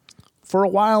 For a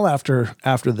while after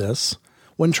this,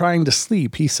 when trying to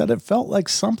sleep, he said it felt like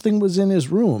something was in his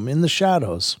room, in the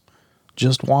shadows,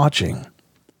 just watching.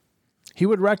 He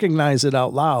would recognize it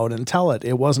out loud and tell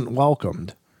it wasn't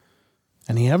welcomed.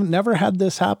 And he never had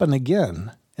this happen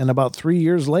again. And about 3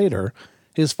 years later,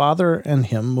 his father and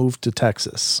him moved to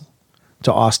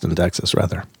Austin, Texas,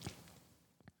 rather.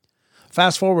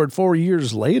 Fast forward 4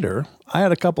 years later, I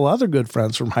had a couple other good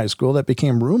friends from high school that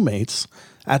became roommates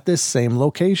at this same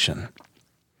location.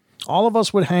 All of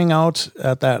us would hang out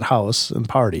at that house and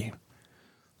party.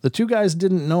 The two guys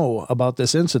didn't know about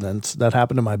this incident that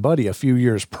happened to my buddy a few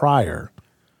years prior.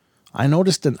 I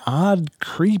noticed an odd,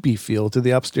 creepy feel to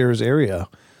the upstairs area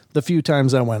the few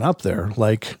times I went up there,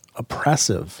 like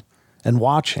oppressive and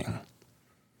watching.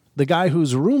 The guy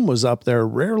whose room was up there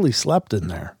rarely slept in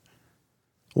there.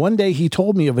 One day he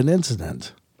told me of an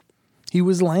incident. He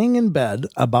was laying in bed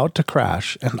about to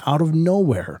crash, and out of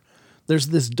nowhere, there's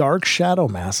this dark shadow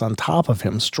mass on top of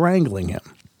him, strangling him.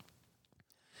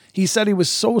 He said he was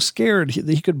so scared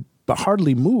that he could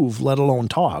hardly move, let alone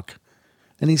talk.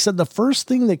 And he said the first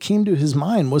thing that came to his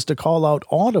mind was to call out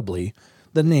audibly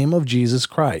the name of Jesus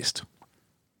Christ.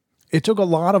 It took a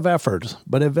lot of effort,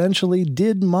 but eventually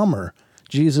did murmur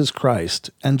Jesus Christ,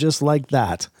 and just like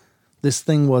that, this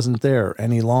thing wasn't there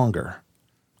any longer.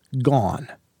 Gone.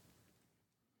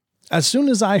 As soon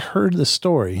as I heard the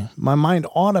story, my mind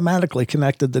automatically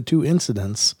connected the two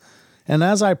incidents, and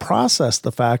as I processed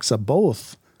the facts of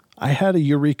both, I had a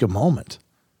eureka moment.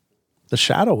 The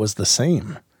shadow was the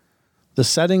same. The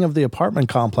setting of the apartment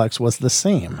complex was the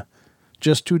same,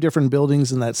 just two different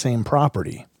buildings in that same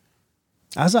property.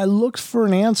 As I looked for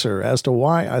an answer as to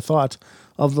why I thought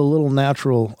of the little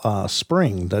natural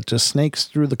spring that just snakes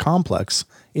through the complex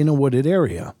in a wooded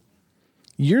area.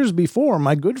 Years before,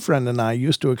 my good friend and I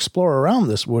used to explore around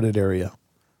this wooded area.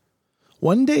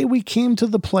 One day we came to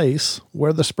the place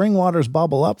where the spring waters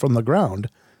bubble up from the ground,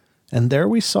 and there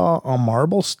we saw a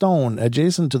marble stone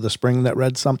adjacent to the spring that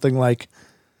read something like,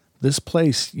 "This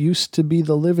place used to be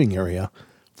the living area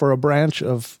for a branch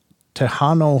of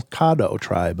Tejano Caddo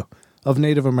tribe of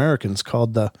Native Americans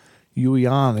called the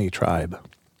Uyani tribe.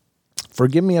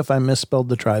 Forgive me if I misspelled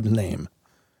the tribe's name.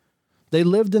 They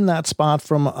lived in that spot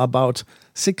from about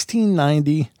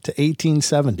 1690 to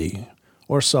 1870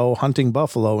 or so, hunting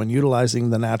buffalo and utilizing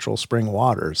the natural spring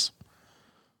waters.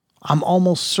 I'm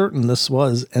almost certain this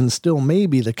was and still may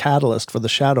be the catalyst for the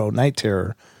shadow night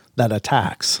terror that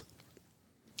attacks.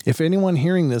 If anyone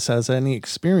hearing this has any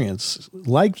experience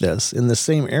like this in the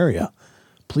same area,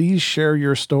 please share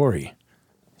your story.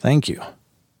 Thank you.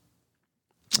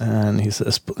 And he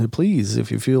says, please,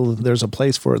 if you feel there's a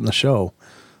place for it in the show,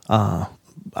 I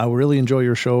really enjoy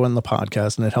your show and the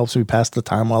podcast, and it helps me pass the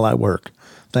time while I work.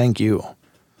 Thank you.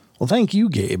 Well, thank you,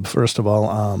 Gabe. First of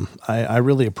all, I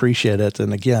really appreciate it.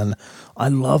 And again, I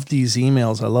love these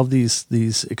emails. I love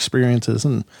these experiences.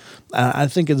 And I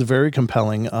think it's very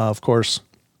compelling. Of course,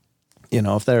 you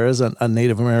know, if there is a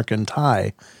Native American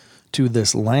tie to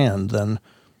this land, then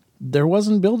there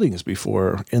wasn't buildings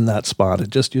before in that spot. It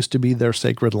just used to be their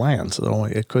sacred land. So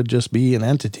it could just be an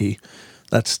entity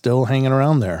that's still hanging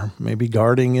around there, maybe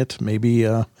guarding it, maybe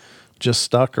just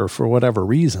stuck or for whatever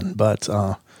reason. But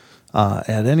at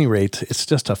any rate, it's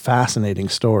just a fascinating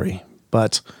story.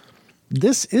 But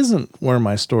this isn't where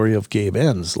my story of Gabe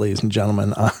ends, ladies and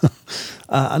gentlemen.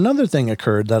 Another thing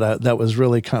occurred that was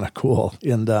really kind of cool.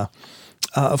 And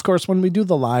of course, when we do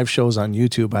the live shows on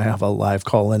YouTube, I have a live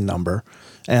call-in number.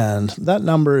 And that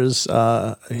number is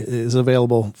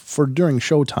available for during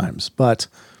show times. But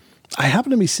I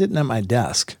happened to be sitting at my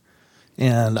desk,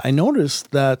 and I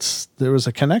noticed that there was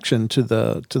a connection to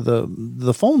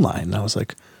the phone line. And I was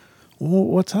like, well,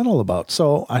 what's that all about?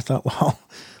 So I thought, well,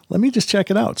 let me just check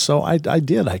it out. So I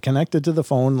did. I connected to the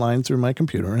phone line through my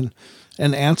computer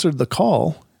and answered the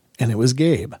call, and it was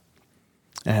Gabe.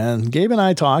 And Gabe and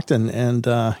I talked, and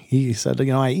he said, you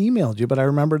know, I emailed you, but I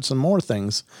remembered some more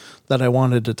things that I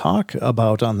wanted to talk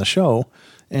about on the show,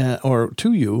 or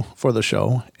to you for the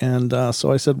show. And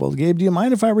so I said, well, Gabe, do you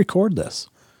mind if I record this?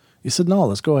 He said, no,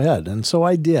 let's go ahead. And so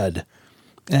I did.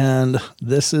 And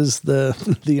this is the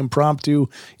impromptu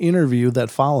interview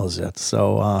that follows it.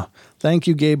 So thank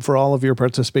you, Gabe, for all of your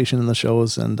participation in the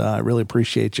shows, and I really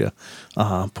appreciate you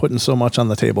putting so much on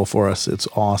the table for us. It's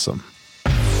awesome.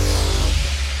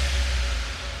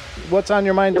 What's on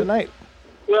your mind tonight?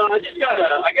 Well, I just got,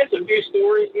 I guess, a few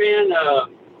stories, man.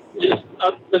 Just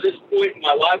up to this point in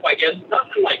my life, I guess,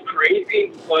 nothing like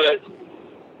crazy, but,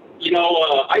 you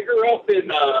know, I grew up in,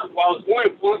 I was born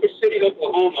in Ponca City,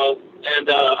 Oklahoma, and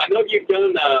I know you've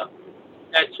done that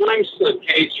time slip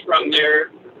case from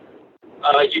there.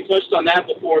 You touched on that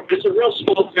before, but it's a real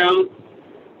small town,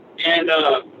 and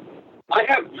I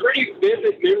have pretty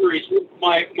vivid memories.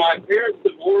 My parents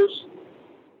divorced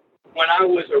when I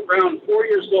was around 4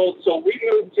 years old, so we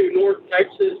moved to North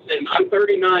Texas, and I'm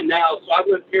 39 now, so I've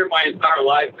lived here my entire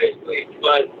life, basically.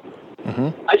 But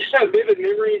I just have vivid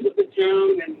memories of the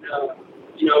town, and,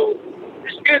 you know,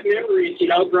 just good memories, you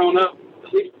know, growing up,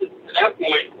 at least to that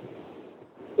point.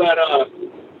 But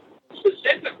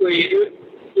specifically,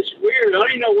 it's weird. I don't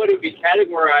even know what it would be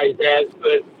categorized as,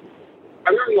 but I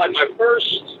remember, like,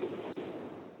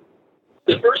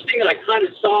 the first thing that I kind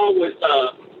of saw was,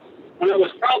 when I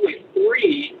was probably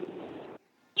 3,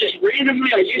 just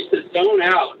randomly I used to zone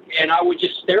out, and I would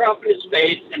just stare off into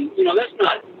space, and, you know, that's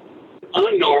not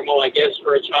unnormal, I guess,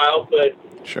 for a child, but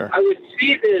sure. I would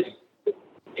see this,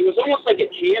 it was almost like a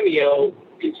cameo,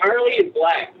 entirely in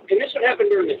black, and this would happen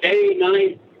during the day,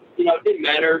 night, you know, it didn't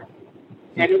matter,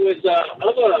 and it was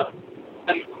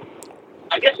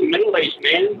I guess a middle-aged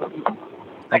man.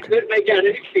 I couldn't make out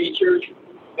any features,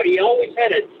 but he always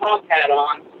had a top hat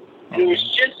on, and it was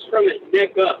just from his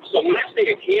neck up. So when I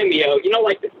say a cameo, you know,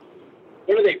 like,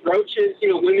 what are they, brooches, you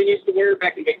know, women used to wear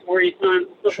back in Victorian times,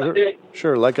 stuff like that?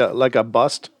 Sure, like a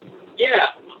bust? Yeah,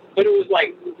 but it was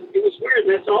like, it was weird, and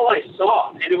that's all I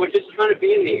saw. And it would just kind of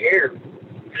be in the air.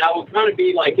 And I would kind of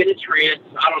be, like, in a trance,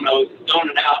 I don't know,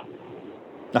 zoning out.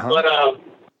 But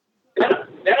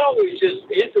that always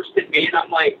just interested me, and I'm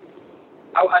like,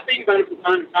 I think about it from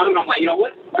time to time, and I'm like, you know,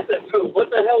 what the hell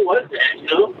was that, you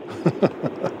know?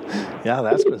 Yeah,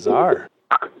 that's bizarre.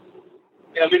 I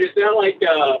mean, is that like,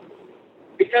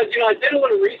 because, you know, I did a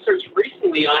little research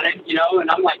recently on it, you know, and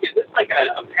I'm like, is this like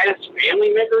a past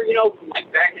family member, you know, from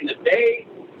like back in the day?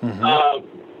 A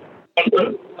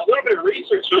little bit of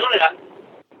research on it,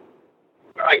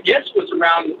 I guess was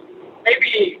around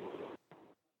maybe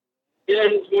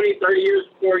 10, 20, 30 years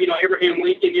before, you know, Abraham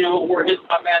Lincoln, you know, wore his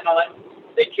top hat and all that.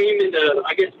 They came into,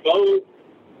 I guess, vogue.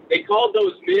 They called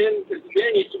those men, because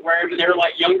men used to wear them, and they were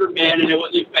like younger men, and it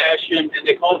was in fashion, and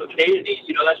they called them dandies.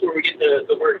 You know, that's where we get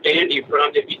the word dandy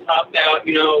from. If you topped out,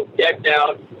 you know, decked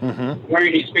out,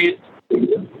 wearing these fancy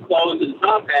clothes and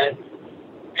top hat.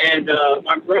 And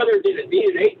my brother did a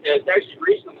DNA test actually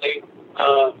recently,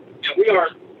 and we are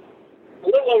a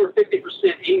little over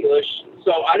 50% English,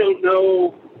 so I don't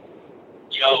know,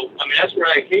 I mean, that's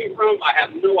where that came from. I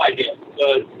have no idea,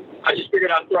 but I just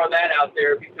figured I'd throw that out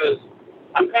there because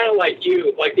I'm kind of like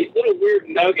you, like these little weird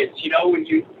nuggets, when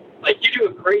you do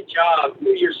a great job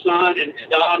with your son and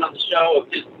Don on the show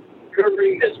of just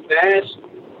covering this vast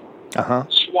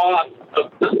swath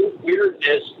of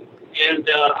weirdness. And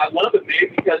I love it, man,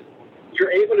 because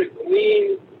you're able to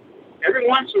glean. Every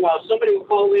once in a while, somebody will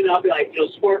call in and I'll be like,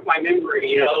 spark my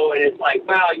memory, and it's like,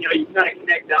 wow, you kind of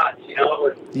connect dots,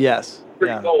 Yes.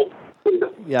 Pretty cool.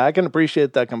 Yeah, I can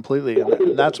appreciate that completely.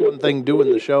 And that's one thing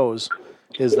doing the shows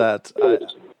is that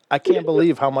I can't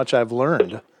believe how much I've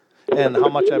learned and how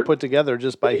much I put together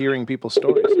just by hearing people's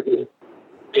stories.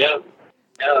 Yeah.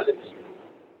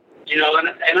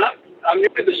 And I'm new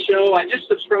to the show. I just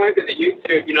subscribed to the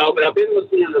YouTube, but I've been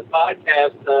listening to the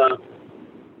podcast.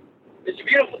 It's a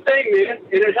beautiful thing, man, and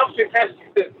it helps me pass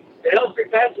the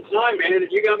time, man. And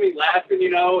you got me laughing,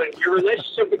 and your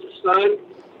relationship with your son.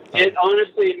 It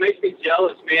honestly, it makes me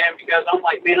jealous, man, because I'm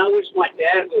like, man, I wish my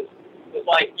dad was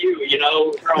like you,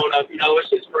 growing up. It's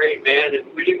just great, man, and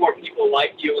we need more people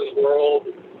like you in the world.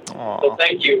 Aww. So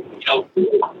thank you.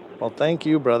 Well, thank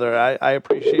you, brother. I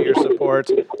appreciate your support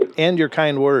and your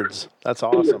kind words. That's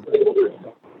awesome.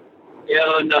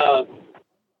 Yeah, and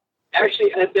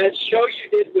actually, at that show you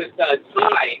did with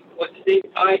Ty, what's his name?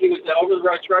 Ty, he was the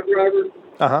over-the-road truck driver.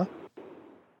 Uh-huh.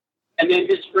 And then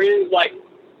his friends,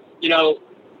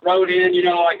 wrote in,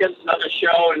 I guess another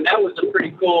show, and that was a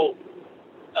pretty cool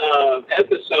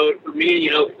episode for me,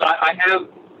 because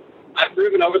I've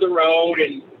driven over the road,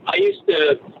 and I used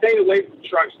to stay away from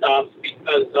truck stops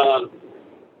because,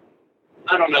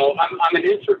 I don't know, I'm an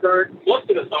introvert. Most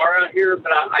of us are out here,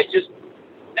 but I just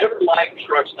never liked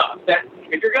truck stops. That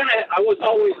if you're I was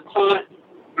always taught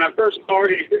when I first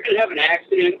started, if you're gonna have an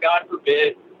accident, God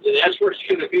forbid, then that's where it's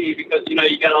gonna be because you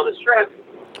got all this traffic.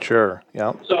 Sure.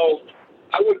 Yeah. So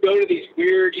I would go to these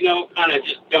weird, kind of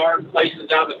just dark places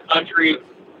out in the country,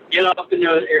 get up in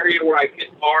an area where I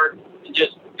could park and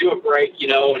just do a break,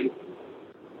 and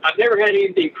I've never had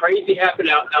anything crazy happen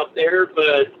out there,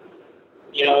 but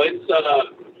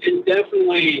it's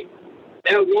definitely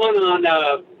that one on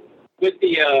with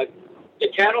the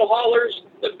cattle haulers,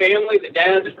 the family, the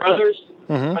dad, the brothers,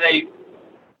 where that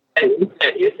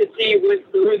entity went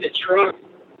through the truck.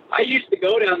 I used to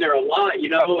go down there a lot,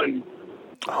 and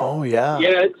oh yeah,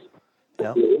 it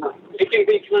can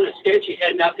be kind of sketchy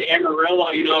heading out to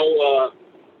Amarillo,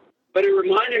 but it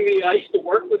reminded me. I used to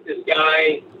work with this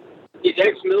guy. He's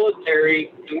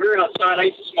ex-military, and we were outside. I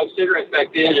used to smoke cigarettes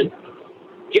back then, and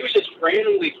he was just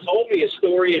randomly told me a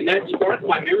story, and that sparked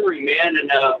my memory, man.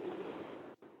 And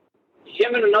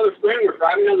him and another friend were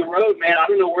driving down the road, man. I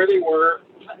don't know where they were,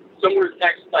 somewhere in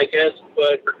Texas, I guess,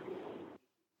 but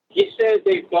he said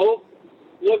they both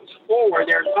looked forward.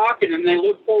 They were talking, and they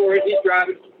looked forward. He's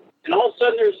driving, and all of a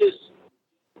sudden there's this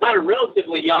not a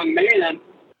relatively young man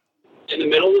in the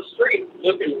middle of the street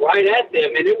looking right at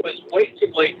them, and it was way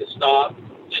too late to stop,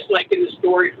 just like in the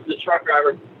story from the truck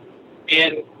driver.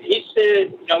 And he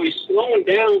said, he's slowing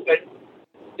down, but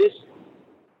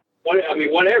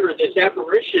whatever, this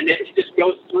apparition, it just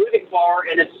goes through the car,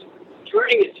 and it's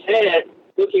turning its head,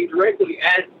 looking directly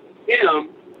at him,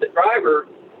 the driver,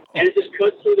 and it just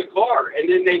cuts through the car. And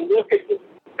then they look at the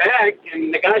back,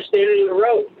 and the guy's standing in the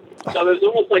road. So it was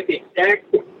almost like the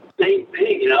exact same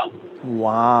thing,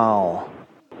 Wow.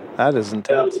 That is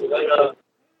intense.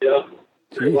 Yeah.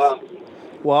 Wow.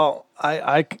 Well,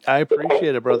 I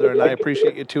appreciate it, brother, and I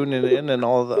appreciate you tuning in and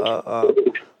all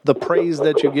the praise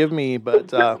that you give me.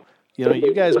 But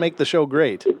you guys make the show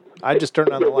great. I just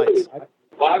turn on the lights.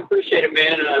 Well, I appreciate it,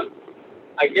 man.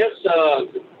 I guess there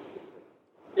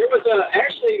was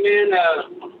actually, man,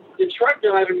 the truck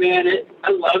driving, man.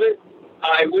 I love it.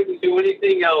 I wouldn't do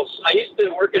anything else. I used to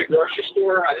work at a grocery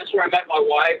store. That's where I met my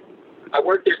wife. I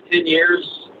worked there 10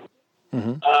 years.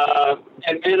 And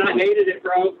man, I hated it,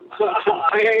 bro.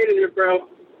 I hated it, bro.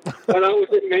 When I was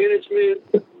in management,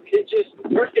 it just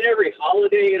working every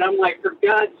holiday, and I'm like, for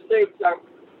God's sake, I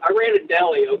ran a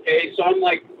deli, okay? So I'm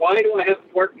like, why do I have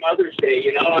to work Mother's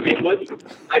Day? I mean,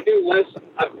 I do less.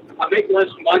 I make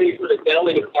less money for the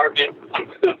deli department on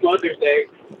Mother's Day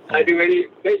than I do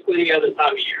basically any other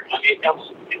time of year. I mean, that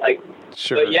was like,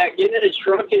 sure. But yeah, getting in a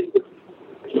truck and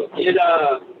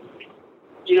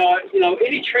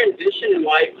any transition in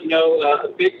life, a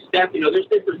big step, there's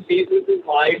different seasons in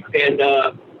life, and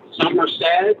some are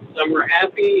sad, some are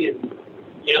happy, and,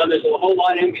 there's a whole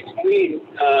lot in between.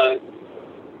 I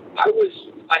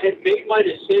had made my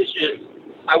decision.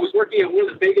 I was working at one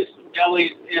of the biggest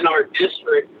delis in our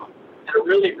district in a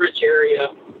really rich area,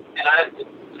 and I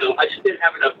just didn't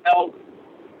have enough help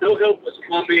no help was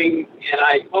coming, and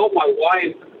I called my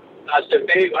wife. I said,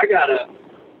 babe, I gotta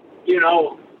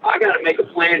make a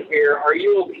plan here. Are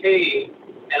you okay?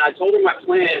 And I told her my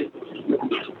plan,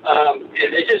 and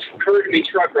it just occurred to me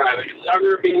truck driving. I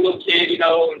remember being a little kid,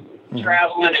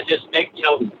 traveling and just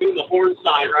doing the horn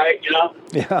sign, right?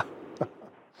 Yeah.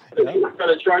 For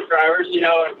the truck drivers, and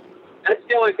that's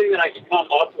the only thing that I could come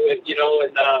up with,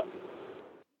 and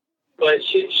but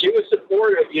she was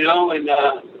supportive, and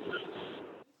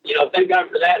thank God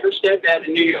for that. Her stepdad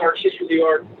in New York, she's from New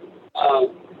York,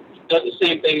 does the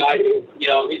same thing I do.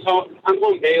 He's home. I'm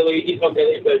home daily. He's home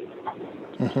daily, but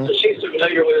so she's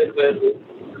familiar with it. But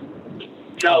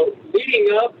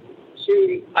leading up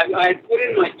to, I put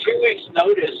in my 2 weeks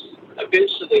notice.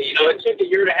 Eventually, it took a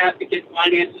year and a half to get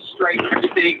finances straight and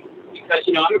everything because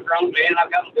I'm a grown man. I've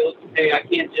got bills to pay. I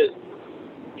can't just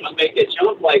make a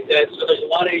jump like that. So there's a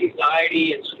lot of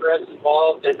anxiety and stress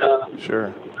involved. And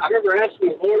sure. I remember asking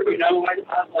the Lord, I was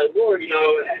like, Lord, is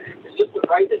this the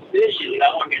right decision?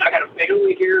 I got a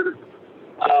family here.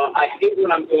 I hate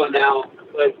what I'm doing now,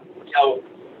 but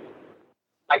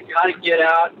I got to get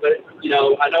out. But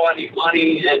I know I need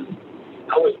money, and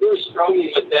I was really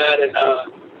struggling with that. And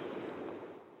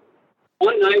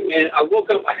one night, man, I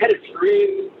woke up. I had a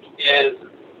dream, and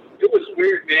it was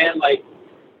weird, man. Like,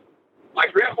 my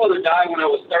grandfather died when I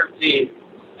was 13.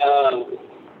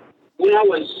 When I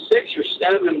was 6 or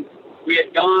 7, we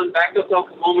had gone back up to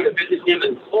Oklahoma to visit him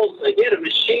in Tulsa. He had a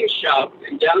machine shop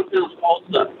in downtown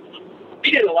Tulsa. He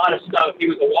did a lot of stuff. He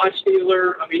was a watch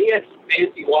dealer. He had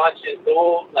fancy watches,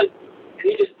 gold. And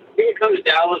he would come to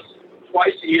Dallas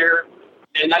twice a year,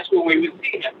 and that's when we would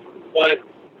see him. But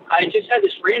I just had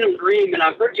this random dream, and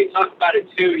I've heard you talk about it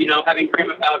too, having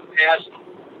dream about past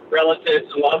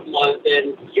relatives and loved ones,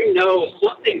 and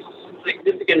something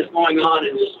significant is going on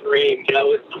in this dream.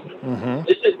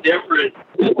 This is different.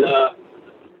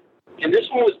 And this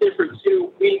one was different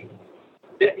too. He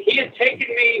had taken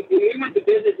me, when we went to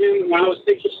visit him when I was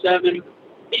 6 or 7,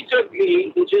 he took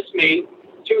me, and just me,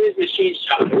 to his machine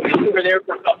shop. We were there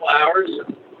for a couple hours,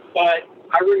 but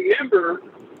I remember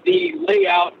the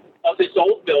layout of this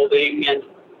old building and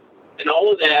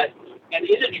all of that. And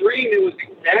in a dream, it was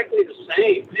exactly the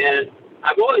same. And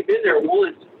I've only been there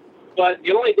once, but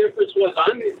the only difference was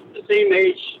I'm the same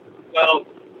age. Well,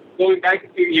 going back a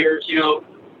few years,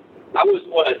 I was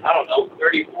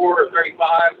 34 or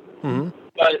 35. Mm-hmm.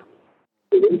 But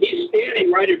he's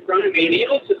standing right in front of me, and he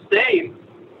looks the same,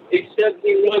 except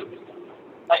he looked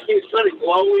like he was kind of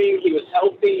glowing. He was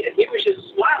healthy, and he was just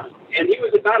smiling. And he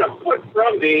was about a foot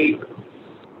from me.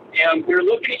 And we were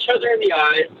looking each other in the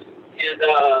eyes, and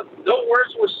no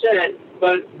words were said,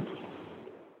 but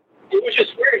it was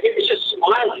just weird. He was just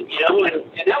smiling,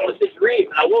 and that was the dream.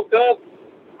 And I woke up,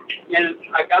 and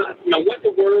I got, went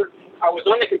to work. I was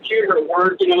on the computer at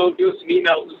work, doing some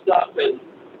emails and stuff, and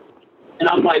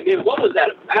I'm like, man, what was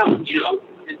that about,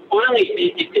 And finally,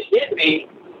 it just hit me.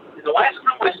 And the last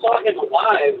time I saw him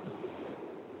alive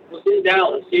was in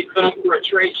Dallas. He had come for a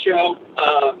trade show,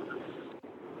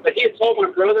 but he had told my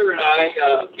brother and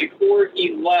I before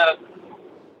he left,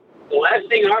 the last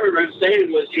thing I remember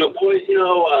saying was, boys,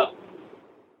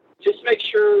 just make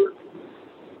sure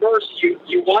first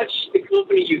you watch the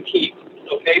company you keep.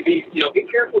 Okay, be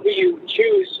careful who you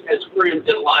choose as friends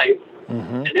in life.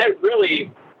 Mm-hmm. And that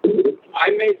really,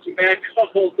 I made some bad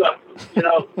calls up,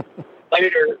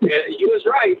 later. He was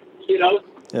right, Yeah.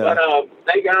 But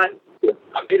thank God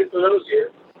I made it for those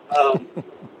years.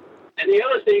 And the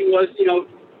other thing was,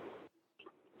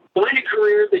 find a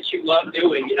career that you love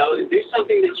doing, do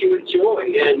something that you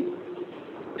enjoy. And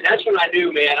that's when I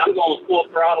knew, man, I'm going full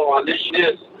throttle on this.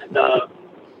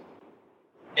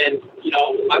 And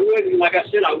I wouldn't, like I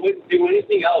said, I wouldn't do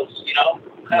anything else,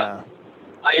 Yeah.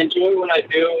 I enjoy what I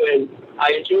do, and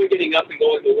I enjoy getting up and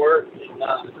going to work.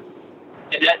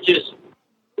 And that just,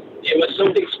 it was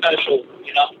something special,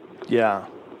 Yeah.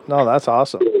 No, that's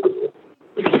awesome.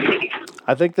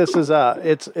 I think this is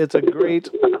it's a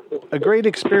great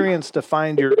experience to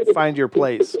find your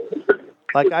place.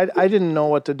 Like I didn't know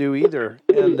what to do either,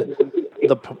 and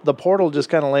the portal just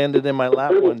kind of landed in my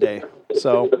lap one day.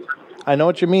 So I know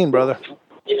what you mean, brother.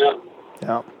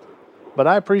 Yeah. But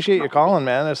I appreciate you calling,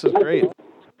 man. This is great.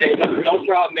 Hey, no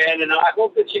problem, man. And I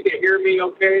hope that you can hear me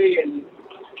okay. And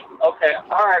okay,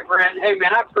 all right, Brent. Hey,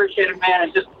 man, I appreciate it,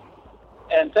 man.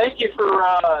 And thank you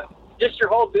for just your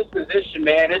whole disposition,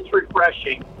 man. It's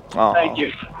refreshing. Oh, thank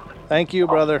you. Thank you,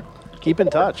 brother. Keep in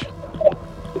touch.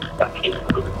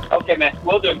 Okay, man.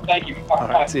 Will do. Thank you. All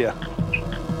right, see ya.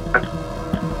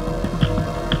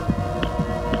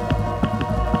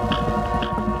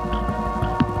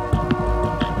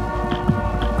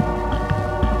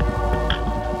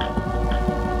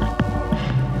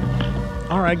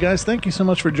 All right, guys, thank you so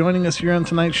much for joining us here on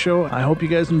tonight's show. I hope you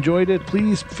guys enjoyed it.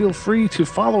 Please feel free to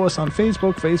follow us on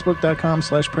Facebook,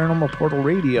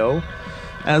 facebook.com/paranormalportalradio,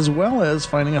 as well as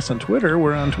finding us on Twitter.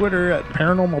 We're on Twitter at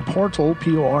Paranormal Portal,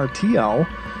 Portl.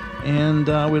 And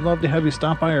we'd love to have you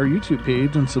stop by our YouTube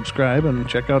page and subscribe and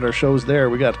check out our shows there.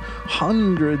 We got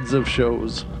hundreds of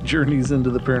shows, Journeys into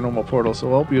the Paranormal Portal. So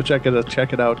I hope you'll check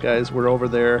it out, guys. We're over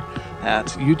there at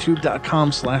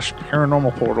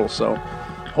youtube.com/paranormalportal. So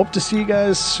hope to see you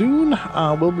guys soon.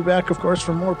 We'll be back, of course,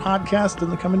 for more podcasts in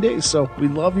the coming days. So we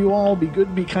love you all. Be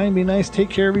good, be kind, be nice. Take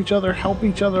care of each other. Help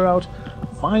each other out.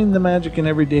 Find the magic in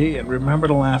every day. And remember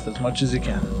to laugh as much as you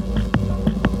can.